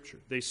in Scripture.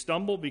 They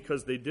stumble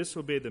because they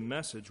disobey the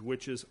message,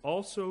 which is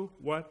also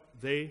what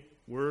they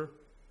were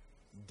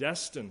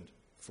destined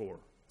for.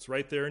 It's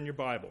right there in your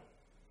Bible.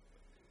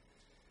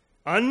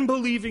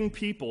 Unbelieving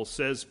people,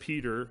 says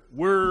Peter,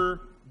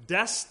 were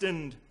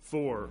destined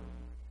for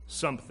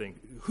something.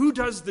 Who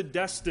does the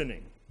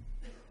destining?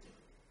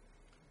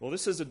 Well,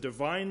 this is a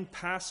divine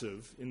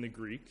passive in the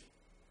Greek.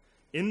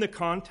 In the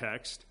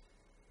context,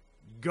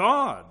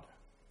 God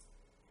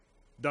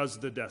does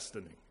the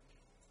destining.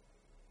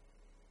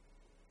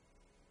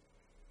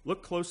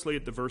 Look closely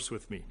at the verse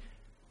with me.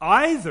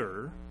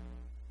 Either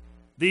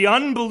the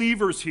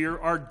unbelievers here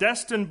are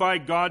destined by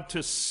God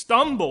to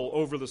stumble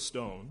over the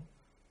stone,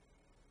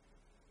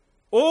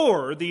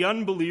 or the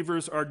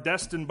unbelievers are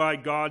destined by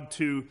God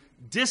to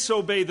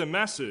disobey the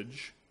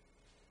message,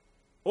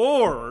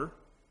 or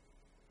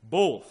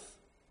both.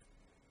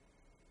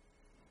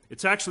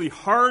 It's actually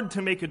hard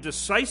to make a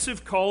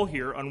decisive call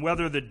here on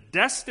whether the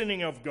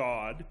destining of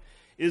God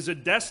is a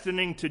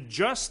destining to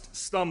just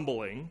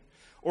stumbling,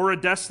 or a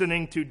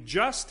destining to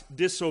just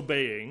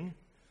disobeying,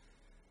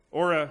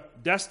 or a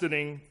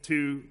destining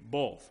to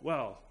both.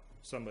 Well,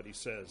 somebody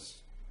says,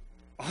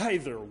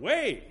 either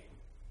way.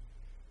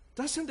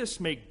 Doesn't this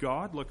make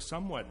God look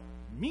somewhat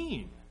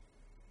mean?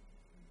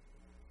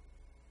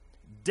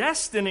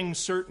 Destining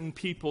certain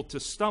people to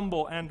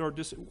stumble and or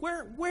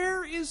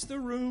where is the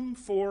room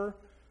for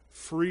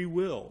free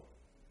will?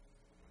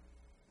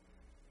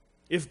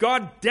 If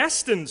God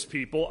destines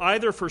people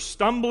either for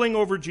stumbling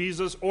over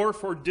Jesus or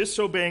for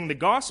disobeying the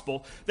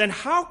gospel, then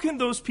how can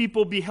those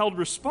people be held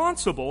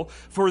responsible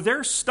for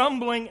their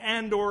stumbling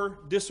and or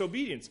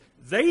disobedience?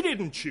 They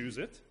didn't choose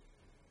it.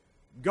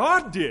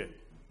 God did.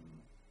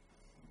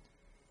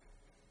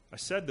 I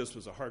said this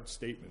was a hard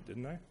statement,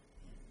 didn't I?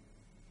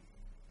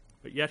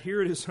 But yet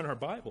here it is in our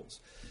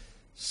Bibles.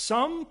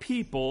 Some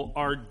people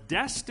are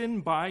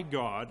destined by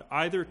God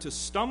either to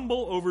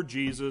stumble over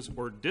Jesus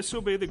or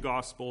disobey the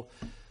gospel,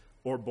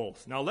 or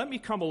both. Now let me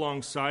come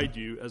alongside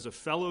you as a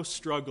fellow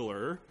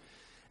struggler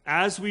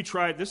as we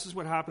try. This is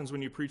what happens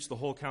when you preach the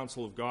whole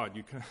counsel of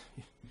God.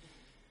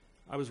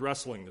 I was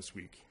wrestling this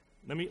week.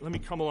 Let me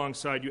come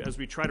alongside you as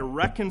we try to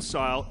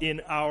reconcile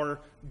in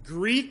our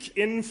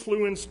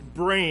Greek-influenced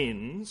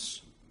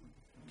brains,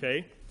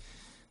 okay,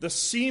 the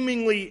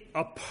seemingly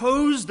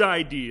opposed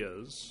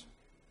ideas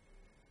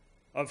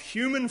of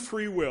human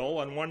free will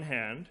on one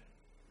hand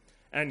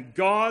and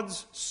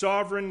God's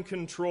sovereign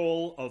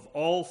control of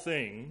all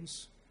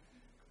things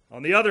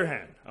on the other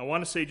hand. I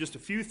want to say just a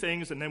few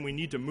things and then we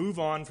need to move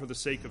on for the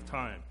sake of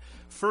time.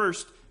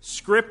 First,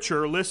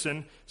 Scripture,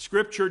 listen,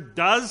 Scripture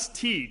does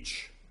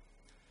teach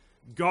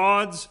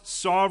God's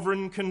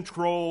sovereign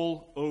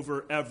control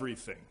over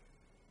everything.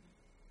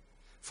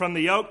 From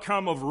the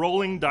outcome of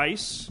rolling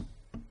dice,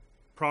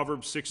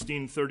 Proverbs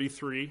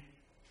 16:33,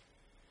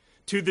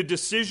 to the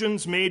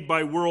decisions made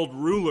by world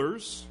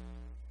rulers,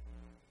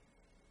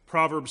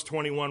 Proverbs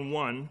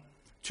 21:1,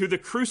 to the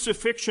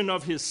crucifixion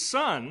of his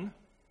Son,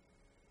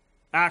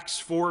 Acts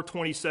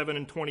 4:27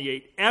 and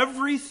 28.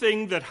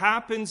 Everything that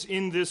happens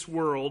in this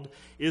world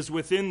is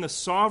within the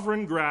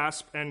sovereign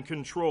grasp and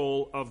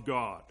control of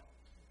God.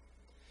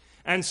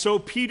 And so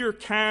Peter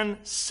can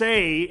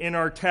say in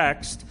our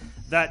text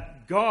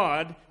that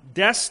God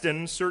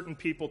destined certain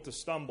people to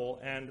stumble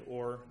and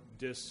or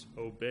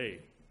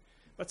disobey.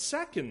 But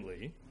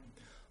secondly,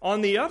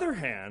 on the other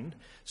hand,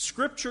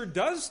 Scripture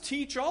does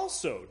teach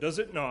also, does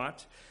it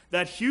not,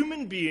 that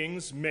human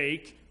beings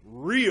make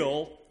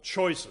real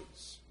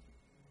choices.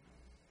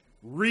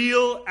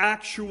 Real,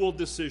 actual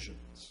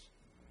decisions.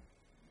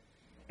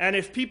 And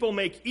if people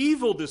make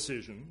evil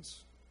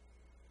decisions,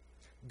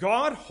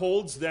 God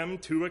holds them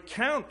to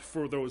account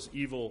for those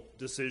evil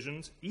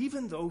decisions,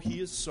 even though He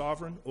is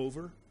sovereign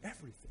over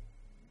everything.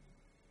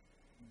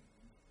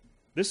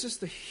 This is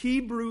the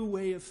Hebrew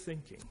way of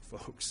thinking,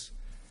 folks.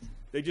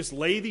 They just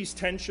lay these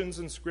tensions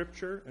in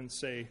Scripture and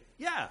say,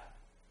 yeah,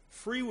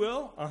 free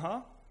will,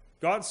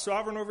 God's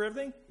sovereign over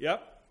everything,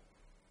 yep.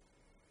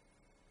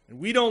 And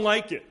we don't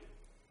like it.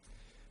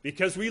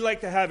 Because we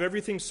like to have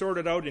everything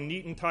sorted out in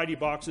neat and tidy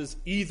boxes,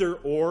 either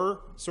or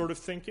sort of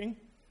thinking.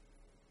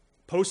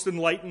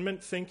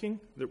 Post-Enlightenment thinking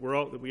that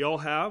we all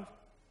have.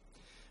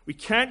 We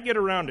can't get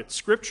around it.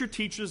 Scripture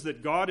teaches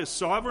that God is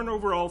sovereign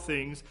over all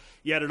things,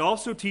 yet it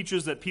also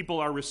teaches that people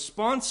are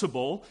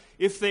responsible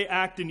if they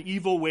act in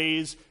evil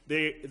ways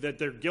that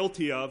they're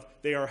guilty of,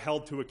 they are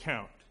held to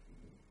account.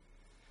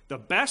 The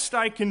best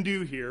I can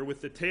do here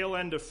with the tail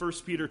end of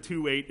 1 Peter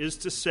 2:8 is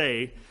to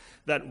say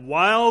that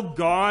while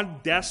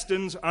God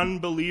destines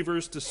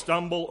unbelievers to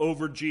stumble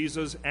over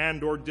Jesus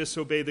and or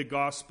disobey the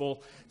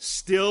gospel,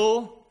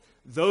 still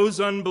those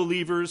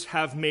unbelievers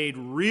have made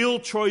real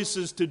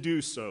choices to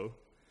do so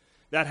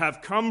that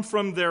have come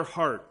from their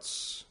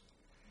hearts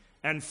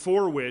and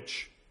for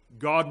which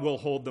God will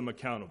hold them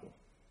accountable.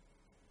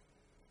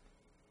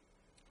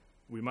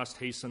 We must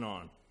hasten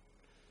on.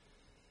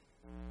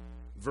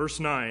 Verse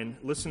 9,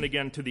 listen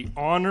again to the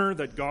honor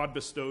that God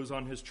bestows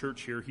on His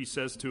church here. He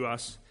says to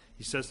us,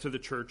 He says to the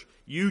church,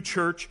 you,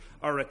 church,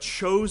 are a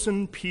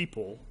chosen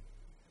people.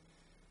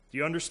 Do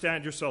you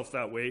understand yourself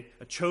that way?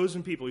 A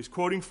chosen people. He's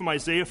quoting from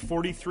Isaiah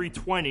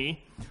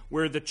 43:20,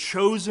 where the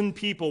chosen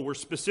people were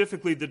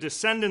specifically the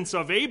descendants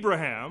of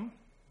Abraham.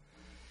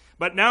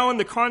 But now in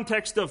the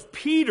context of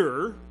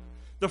Peter,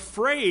 the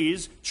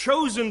phrase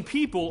chosen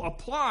people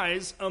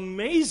applies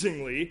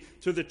amazingly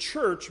to the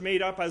church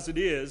made up as it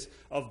is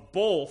of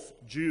both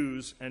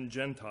Jews and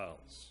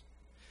Gentiles.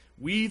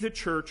 We, the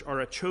church, are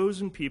a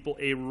chosen people,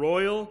 a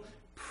royal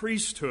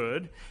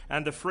priesthood,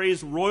 and the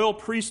phrase royal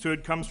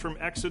priesthood comes from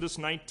Exodus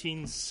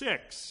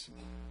 19:6,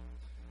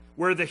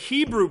 where the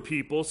Hebrew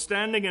people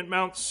standing at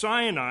Mount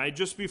Sinai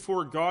just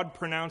before God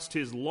pronounced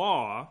His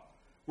law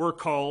were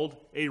called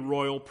a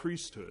royal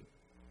priesthood.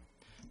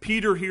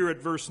 Peter here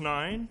at verse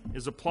 9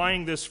 is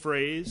applying this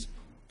phrase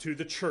to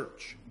the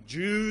church,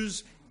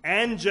 Jews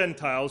and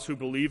Gentiles who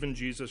believe in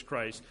Jesus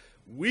Christ.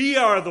 We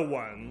are the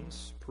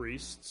ones,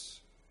 priests,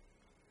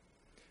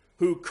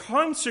 who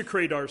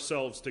consecrate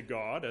ourselves to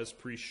God, as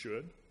priests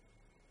should,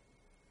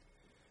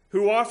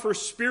 who offer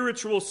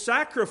spiritual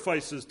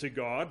sacrifices to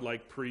God,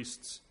 like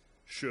priests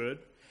should,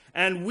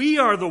 and we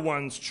are the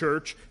ones,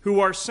 church, who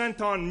are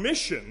sent on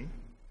mission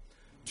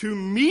to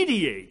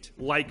mediate,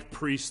 like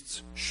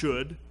priests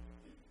should,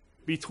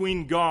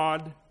 between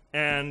God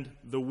and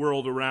the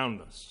world around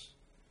us.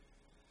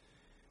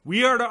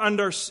 We are to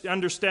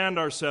understand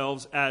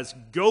ourselves as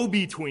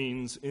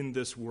go-betweens in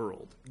this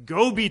world.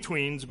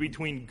 Go-betweens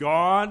between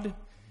God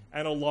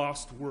and a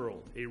lost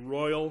world. A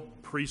royal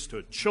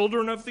priesthood.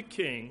 Children of the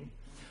King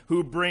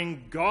who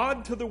bring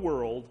God to the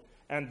world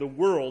and the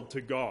world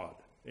to God.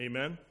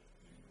 Amen?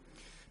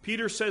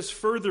 Peter says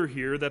further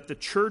here that the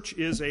church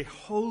is a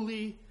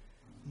holy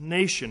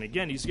nation.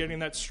 Again, he's getting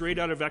that straight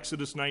out of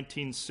Exodus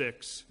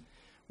 19:6,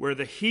 where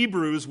the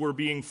Hebrews were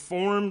being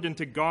formed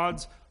into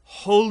God's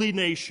holy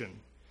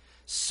nation,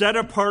 set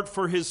apart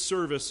for his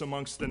service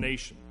amongst the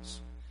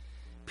nations.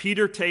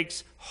 Peter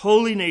takes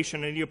holy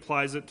nation and he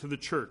applies it to the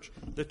church.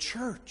 The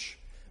church,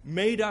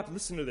 made up,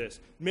 listen to this,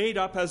 made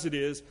up as it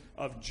is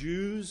of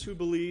Jews who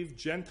believe,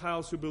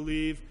 Gentiles who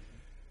believe,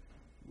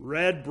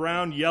 red,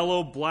 brown,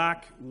 yellow,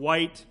 black,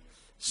 white,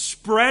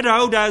 spread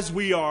out as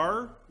we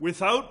are,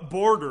 without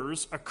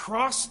borders,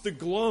 across the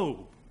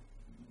globe.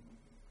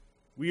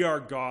 We are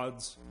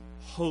God's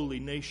holy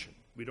nation.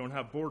 We don't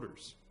have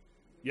borders,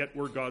 yet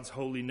we're God's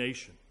holy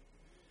nation.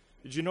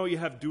 Did you know you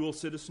have dual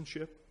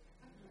citizenship?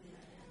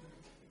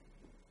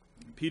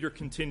 Peter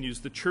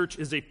continues, the church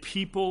is a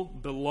people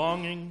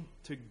belonging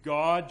to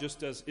God,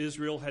 just as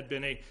Israel had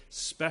been a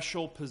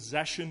special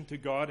possession to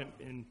God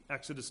in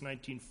Exodus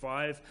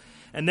 19:5.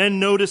 And then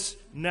notice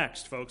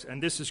next, folks,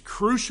 and this is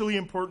crucially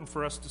important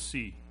for us to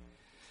see.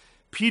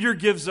 Peter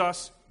gives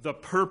us the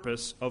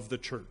purpose of the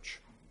church.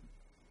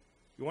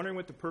 You wondering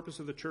what the purpose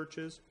of the church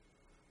is?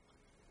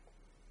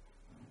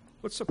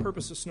 What's the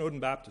purpose of Snowdon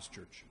Baptist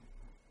Church?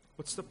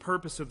 What's the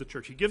purpose of the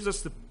church? He gives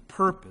us the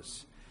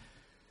purpose.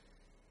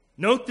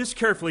 Note this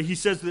carefully. He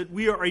says that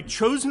we are a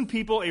chosen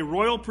people, a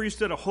royal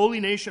priesthood, a holy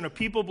nation, a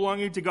people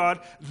belonging to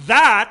God,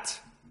 that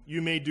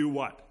you may do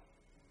what?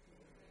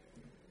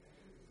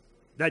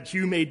 That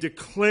you may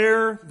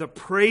declare the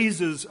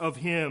praises of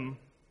him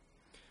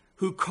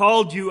who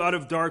called you out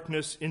of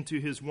darkness into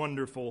his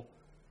wonderful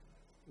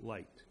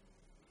light.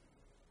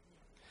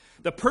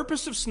 The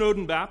purpose of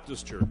Snowdon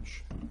Baptist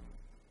Church,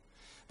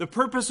 the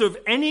purpose of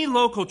any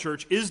local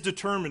church, is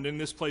determined in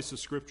this place of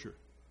Scripture.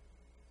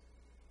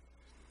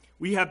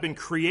 We have been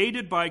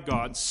created by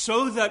God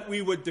so that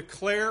we would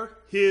declare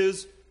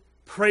his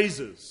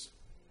praises.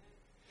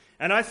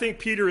 And I think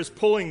Peter is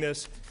pulling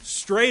this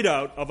straight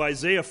out of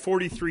Isaiah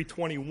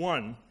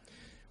 43:21,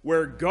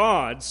 where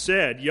God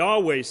said,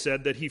 Yahweh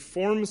said, that he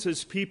forms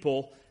his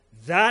people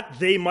that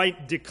they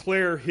might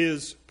declare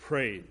his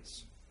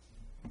praise.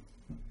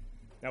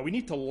 Now we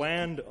need to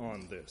land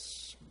on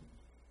this.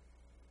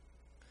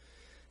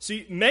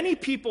 See, many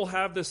people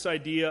have this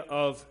idea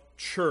of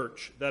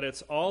church, that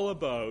it's all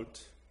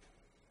about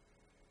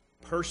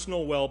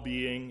personal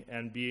well-being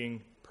and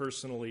being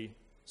personally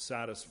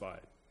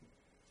satisfied,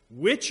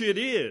 which it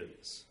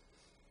is.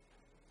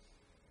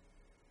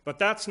 But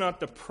that's not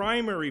the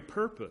primary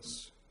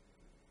purpose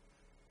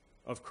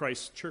of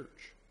Christ's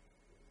church.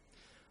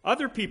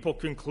 Other people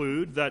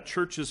conclude that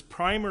church's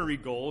primary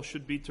goal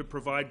should be to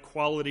provide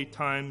quality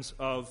times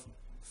of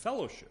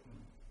fellowship.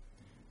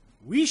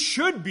 We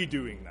should be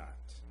doing that.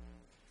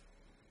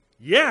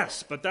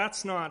 Yes, but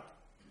that's not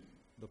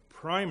the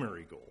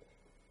primary goal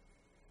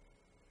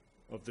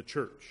of the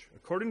church.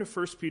 According to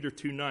 1 Peter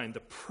 2:9, the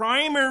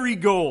primary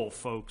goal,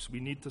 folks, we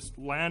need to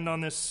land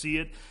on this, see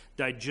it,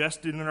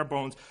 digest it in our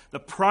bones. The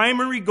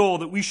primary goal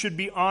that we should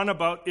be on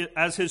about it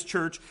as his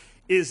church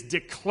is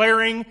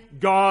declaring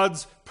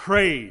God's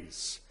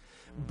praise,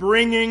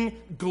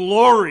 bringing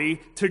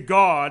glory to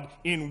God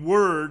in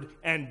word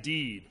and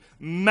deed,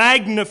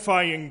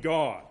 magnifying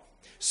God,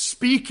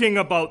 speaking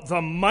about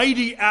the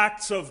mighty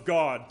acts of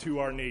God to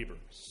our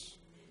neighbors,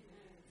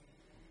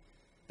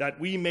 that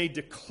we may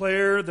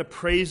declare the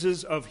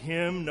praises of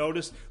him,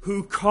 notice,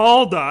 who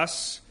called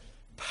us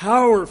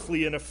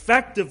powerfully and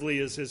effectively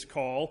is his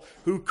call,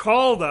 who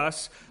called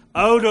us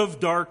out of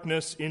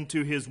darkness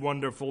into his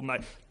wonderful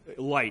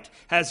light.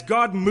 Has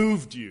God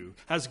moved you?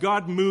 Has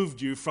God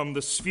moved you from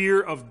the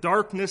sphere of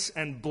darkness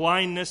and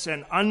blindness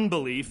and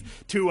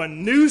unbelief to a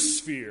new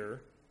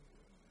sphere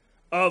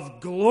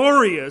of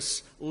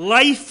glorious,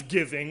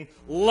 life-giving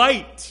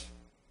light?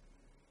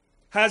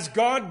 Has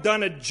God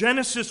done a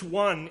Genesis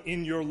 1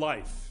 in your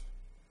life?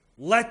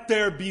 Let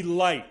there be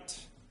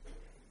light.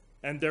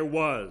 And there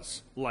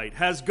was light.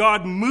 Has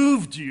God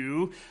moved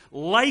you,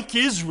 like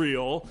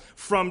Israel,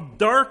 from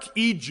dark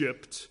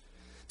Egypt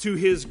to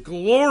his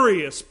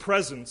glorious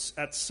presence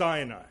at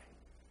Sinai?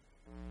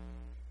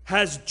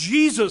 Has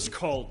Jesus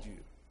called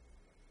you,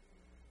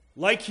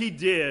 like he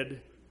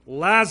did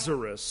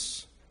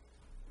Lazarus,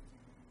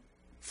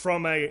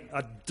 from a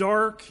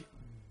dark,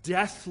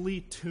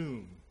 deathly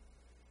tomb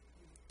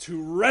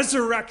to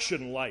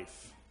resurrection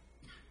life?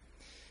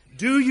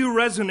 Do you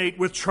resonate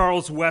with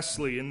Charles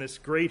Wesley in this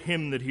great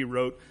hymn that he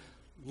wrote?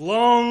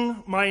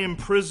 Long my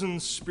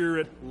imprisoned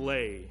spirit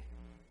lay,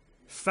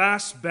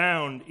 fast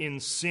bound in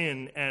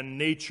sin and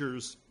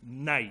nature's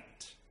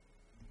night.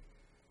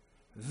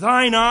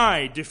 Thine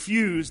eye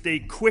diffused a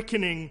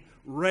quickening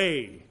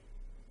ray.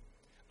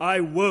 I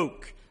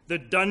woke, the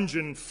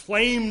dungeon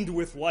flamed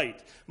with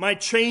light. My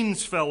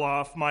chains fell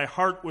off, my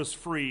heart was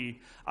free.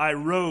 I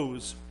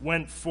rose,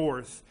 went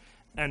forth,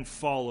 and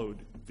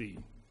followed thee.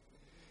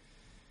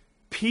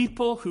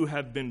 People who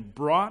have been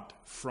brought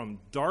from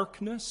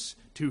darkness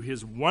to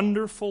his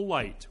wonderful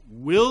light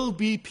will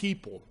be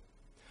people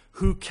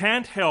who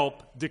can't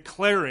help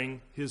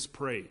declaring his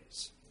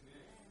praise.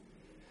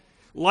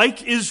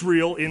 Like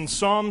Israel in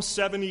Psalm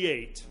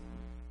 78,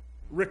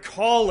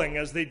 recalling,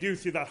 as they do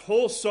through that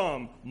whole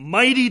psalm,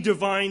 mighty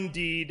divine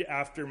deed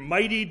after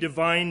mighty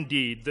divine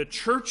deed. The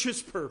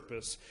church's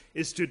purpose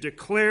is to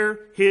declare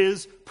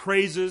his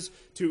praises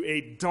to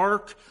a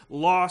dark,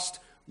 lost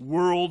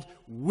world.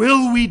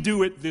 Will we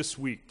do it this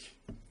week?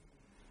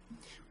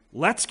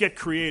 Let's get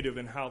creative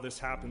in how this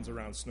happens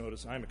around Snowdon.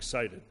 I'm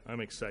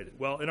excited.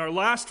 Well, in our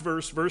last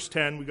verse, verse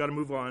 10, we've got to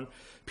move on.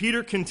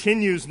 Peter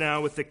continues now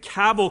with the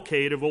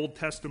cavalcade of Old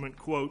Testament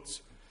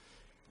quotes.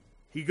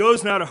 He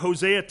goes now to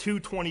Hosea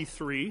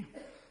 2:23.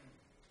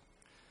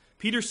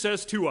 Peter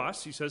says to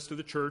us, he says to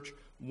the church,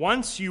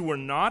 once you were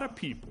not a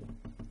people.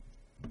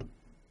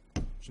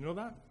 Did you know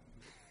that?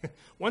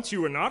 Once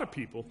you were not a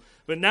people,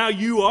 but now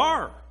you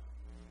are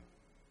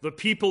the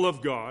people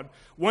of God.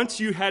 Once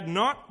you had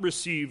not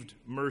received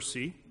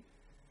mercy,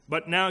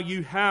 but now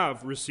you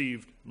have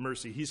received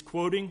mercy. He's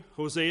quoting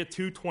Hosea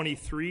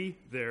 2:23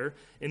 there.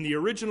 In the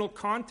original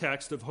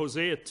context of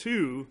Hosea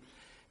 2,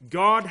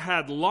 God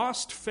had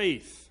lost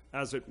faith,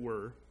 as it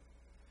were,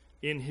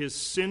 in his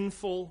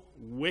sinful,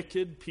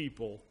 wicked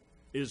people,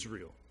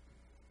 Israel.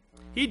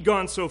 He'd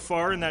gone so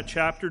far in that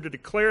chapter to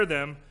declare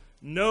them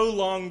no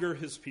longer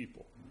his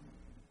people.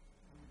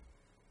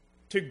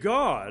 To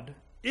God,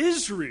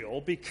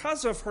 Israel,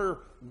 because of her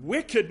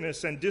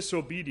wickedness and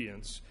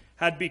disobedience,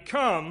 had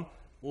become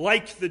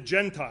like the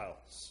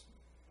Gentiles,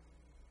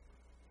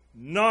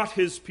 not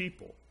his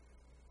people.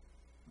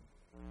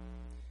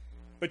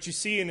 But you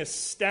see, in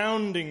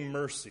astounding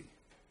mercy,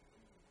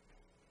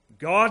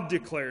 God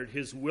declared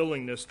his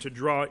willingness to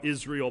draw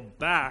Israel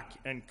back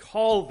and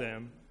call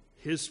them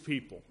his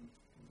people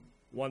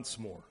once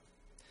more.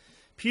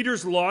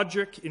 Peter's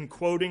logic in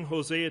quoting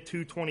Hosea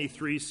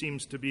 2:23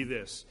 seems to be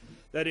this,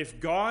 that if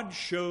God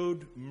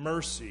showed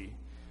mercy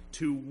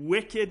to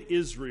wicked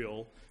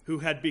Israel who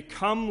had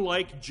become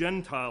like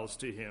Gentiles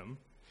to him,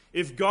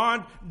 if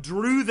God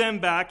drew them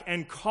back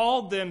and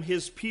called them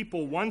his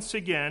people once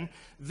again,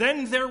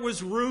 then there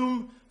was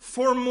room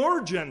for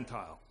more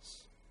Gentiles.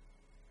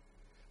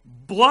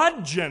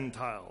 Blood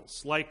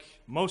Gentiles, like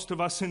most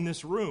of us in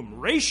this room,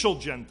 racial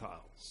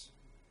Gentiles,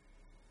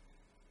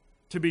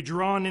 to be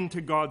drawn into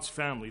God's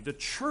family. The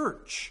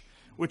church,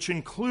 which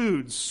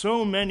includes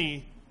so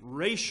many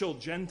racial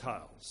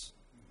Gentiles,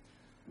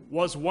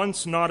 was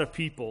once not a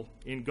people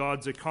in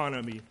God's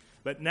economy,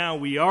 but now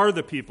we are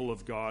the people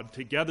of God,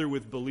 together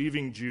with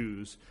believing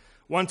Jews.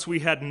 Once we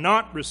had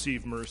not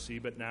received mercy,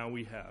 but now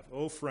we have.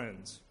 Oh,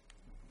 friends,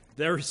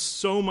 there is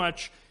so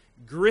much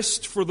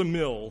grist for the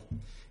mill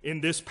in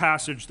this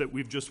passage that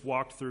we've just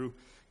walked through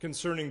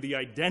concerning the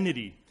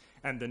identity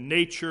and the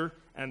nature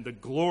and the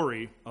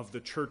glory of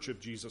the church of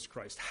Jesus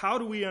Christ. How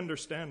do we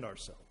understand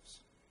ourselves?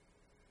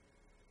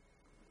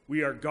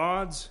 We are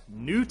God's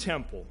new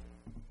temple,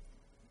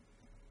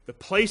 the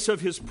place of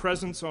his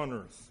presence on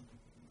earth.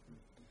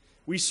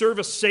 We serve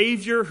a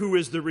Savior who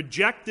is the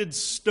rejected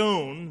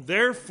stone.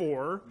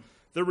 Therefore,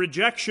 the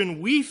rejection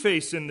we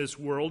face in this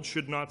world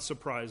should not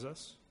surprise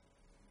us.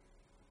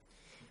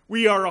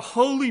 We are a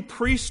holy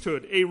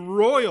priesthood, a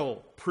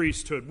royal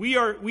priesthood.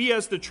 We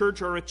as the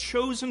church are a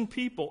chosen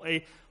people,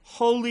 a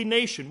holy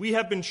nation. We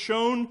have been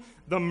shown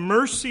the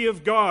mercy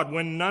of God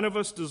when none of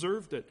us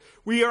deserved it.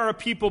 We are a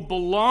people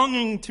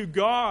belonging to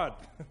God,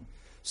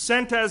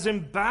 sent as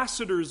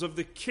ambassadors of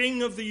the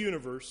King of the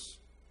universe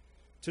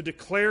to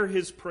declare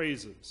his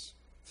praises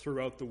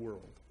throughout the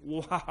world.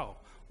 Wow,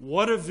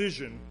 what a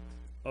vision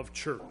of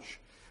church.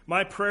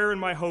 My prayer and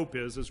my hope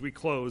is, as we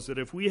close, that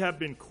if we have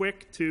been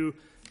quick to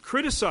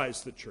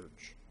criticize the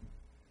church,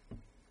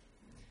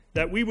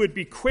 that we would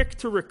be quick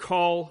to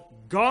recall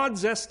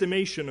God's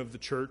estimation of the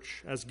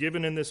church as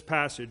given in this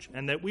passage,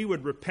 and that we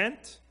would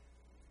repent,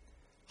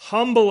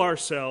 humble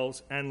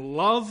ourselves, and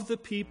love the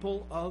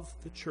people of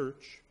the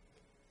church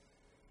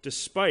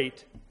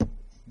despite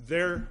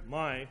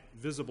my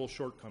visible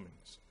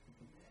shortcomings.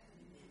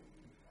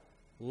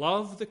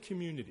 Love the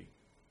community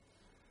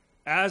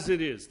as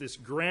it is, this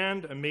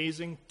grand,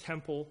 amazing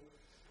temple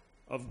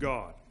of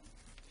God.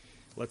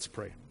 Let's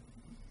pray.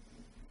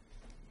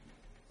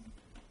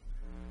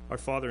 Our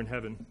Father in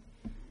heaven,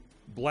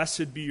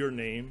 blessed be your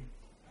name.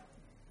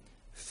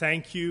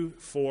 Thank you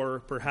for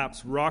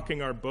perhaps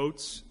rocking our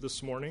boats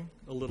this morning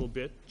a little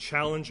bit,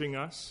 challenging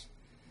us.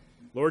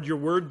 Lord, your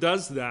word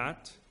does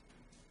that.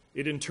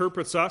 It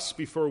interprets us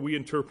before we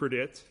interpret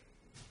it.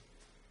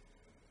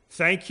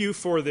 Thank you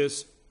for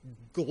this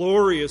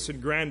glorious and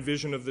grand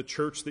vision of the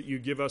church that you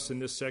give us in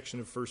this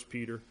section of 1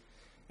 Peter.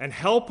 And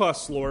help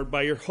us, Lord,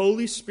 by your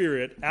Holy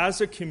Spirit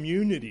as a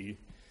community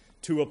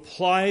to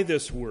apply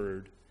this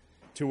word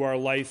to our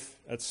life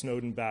at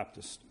Snowdon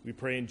Baptist. We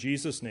pray in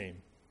Jesus' name,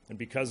 and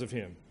because of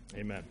him,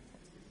 amen.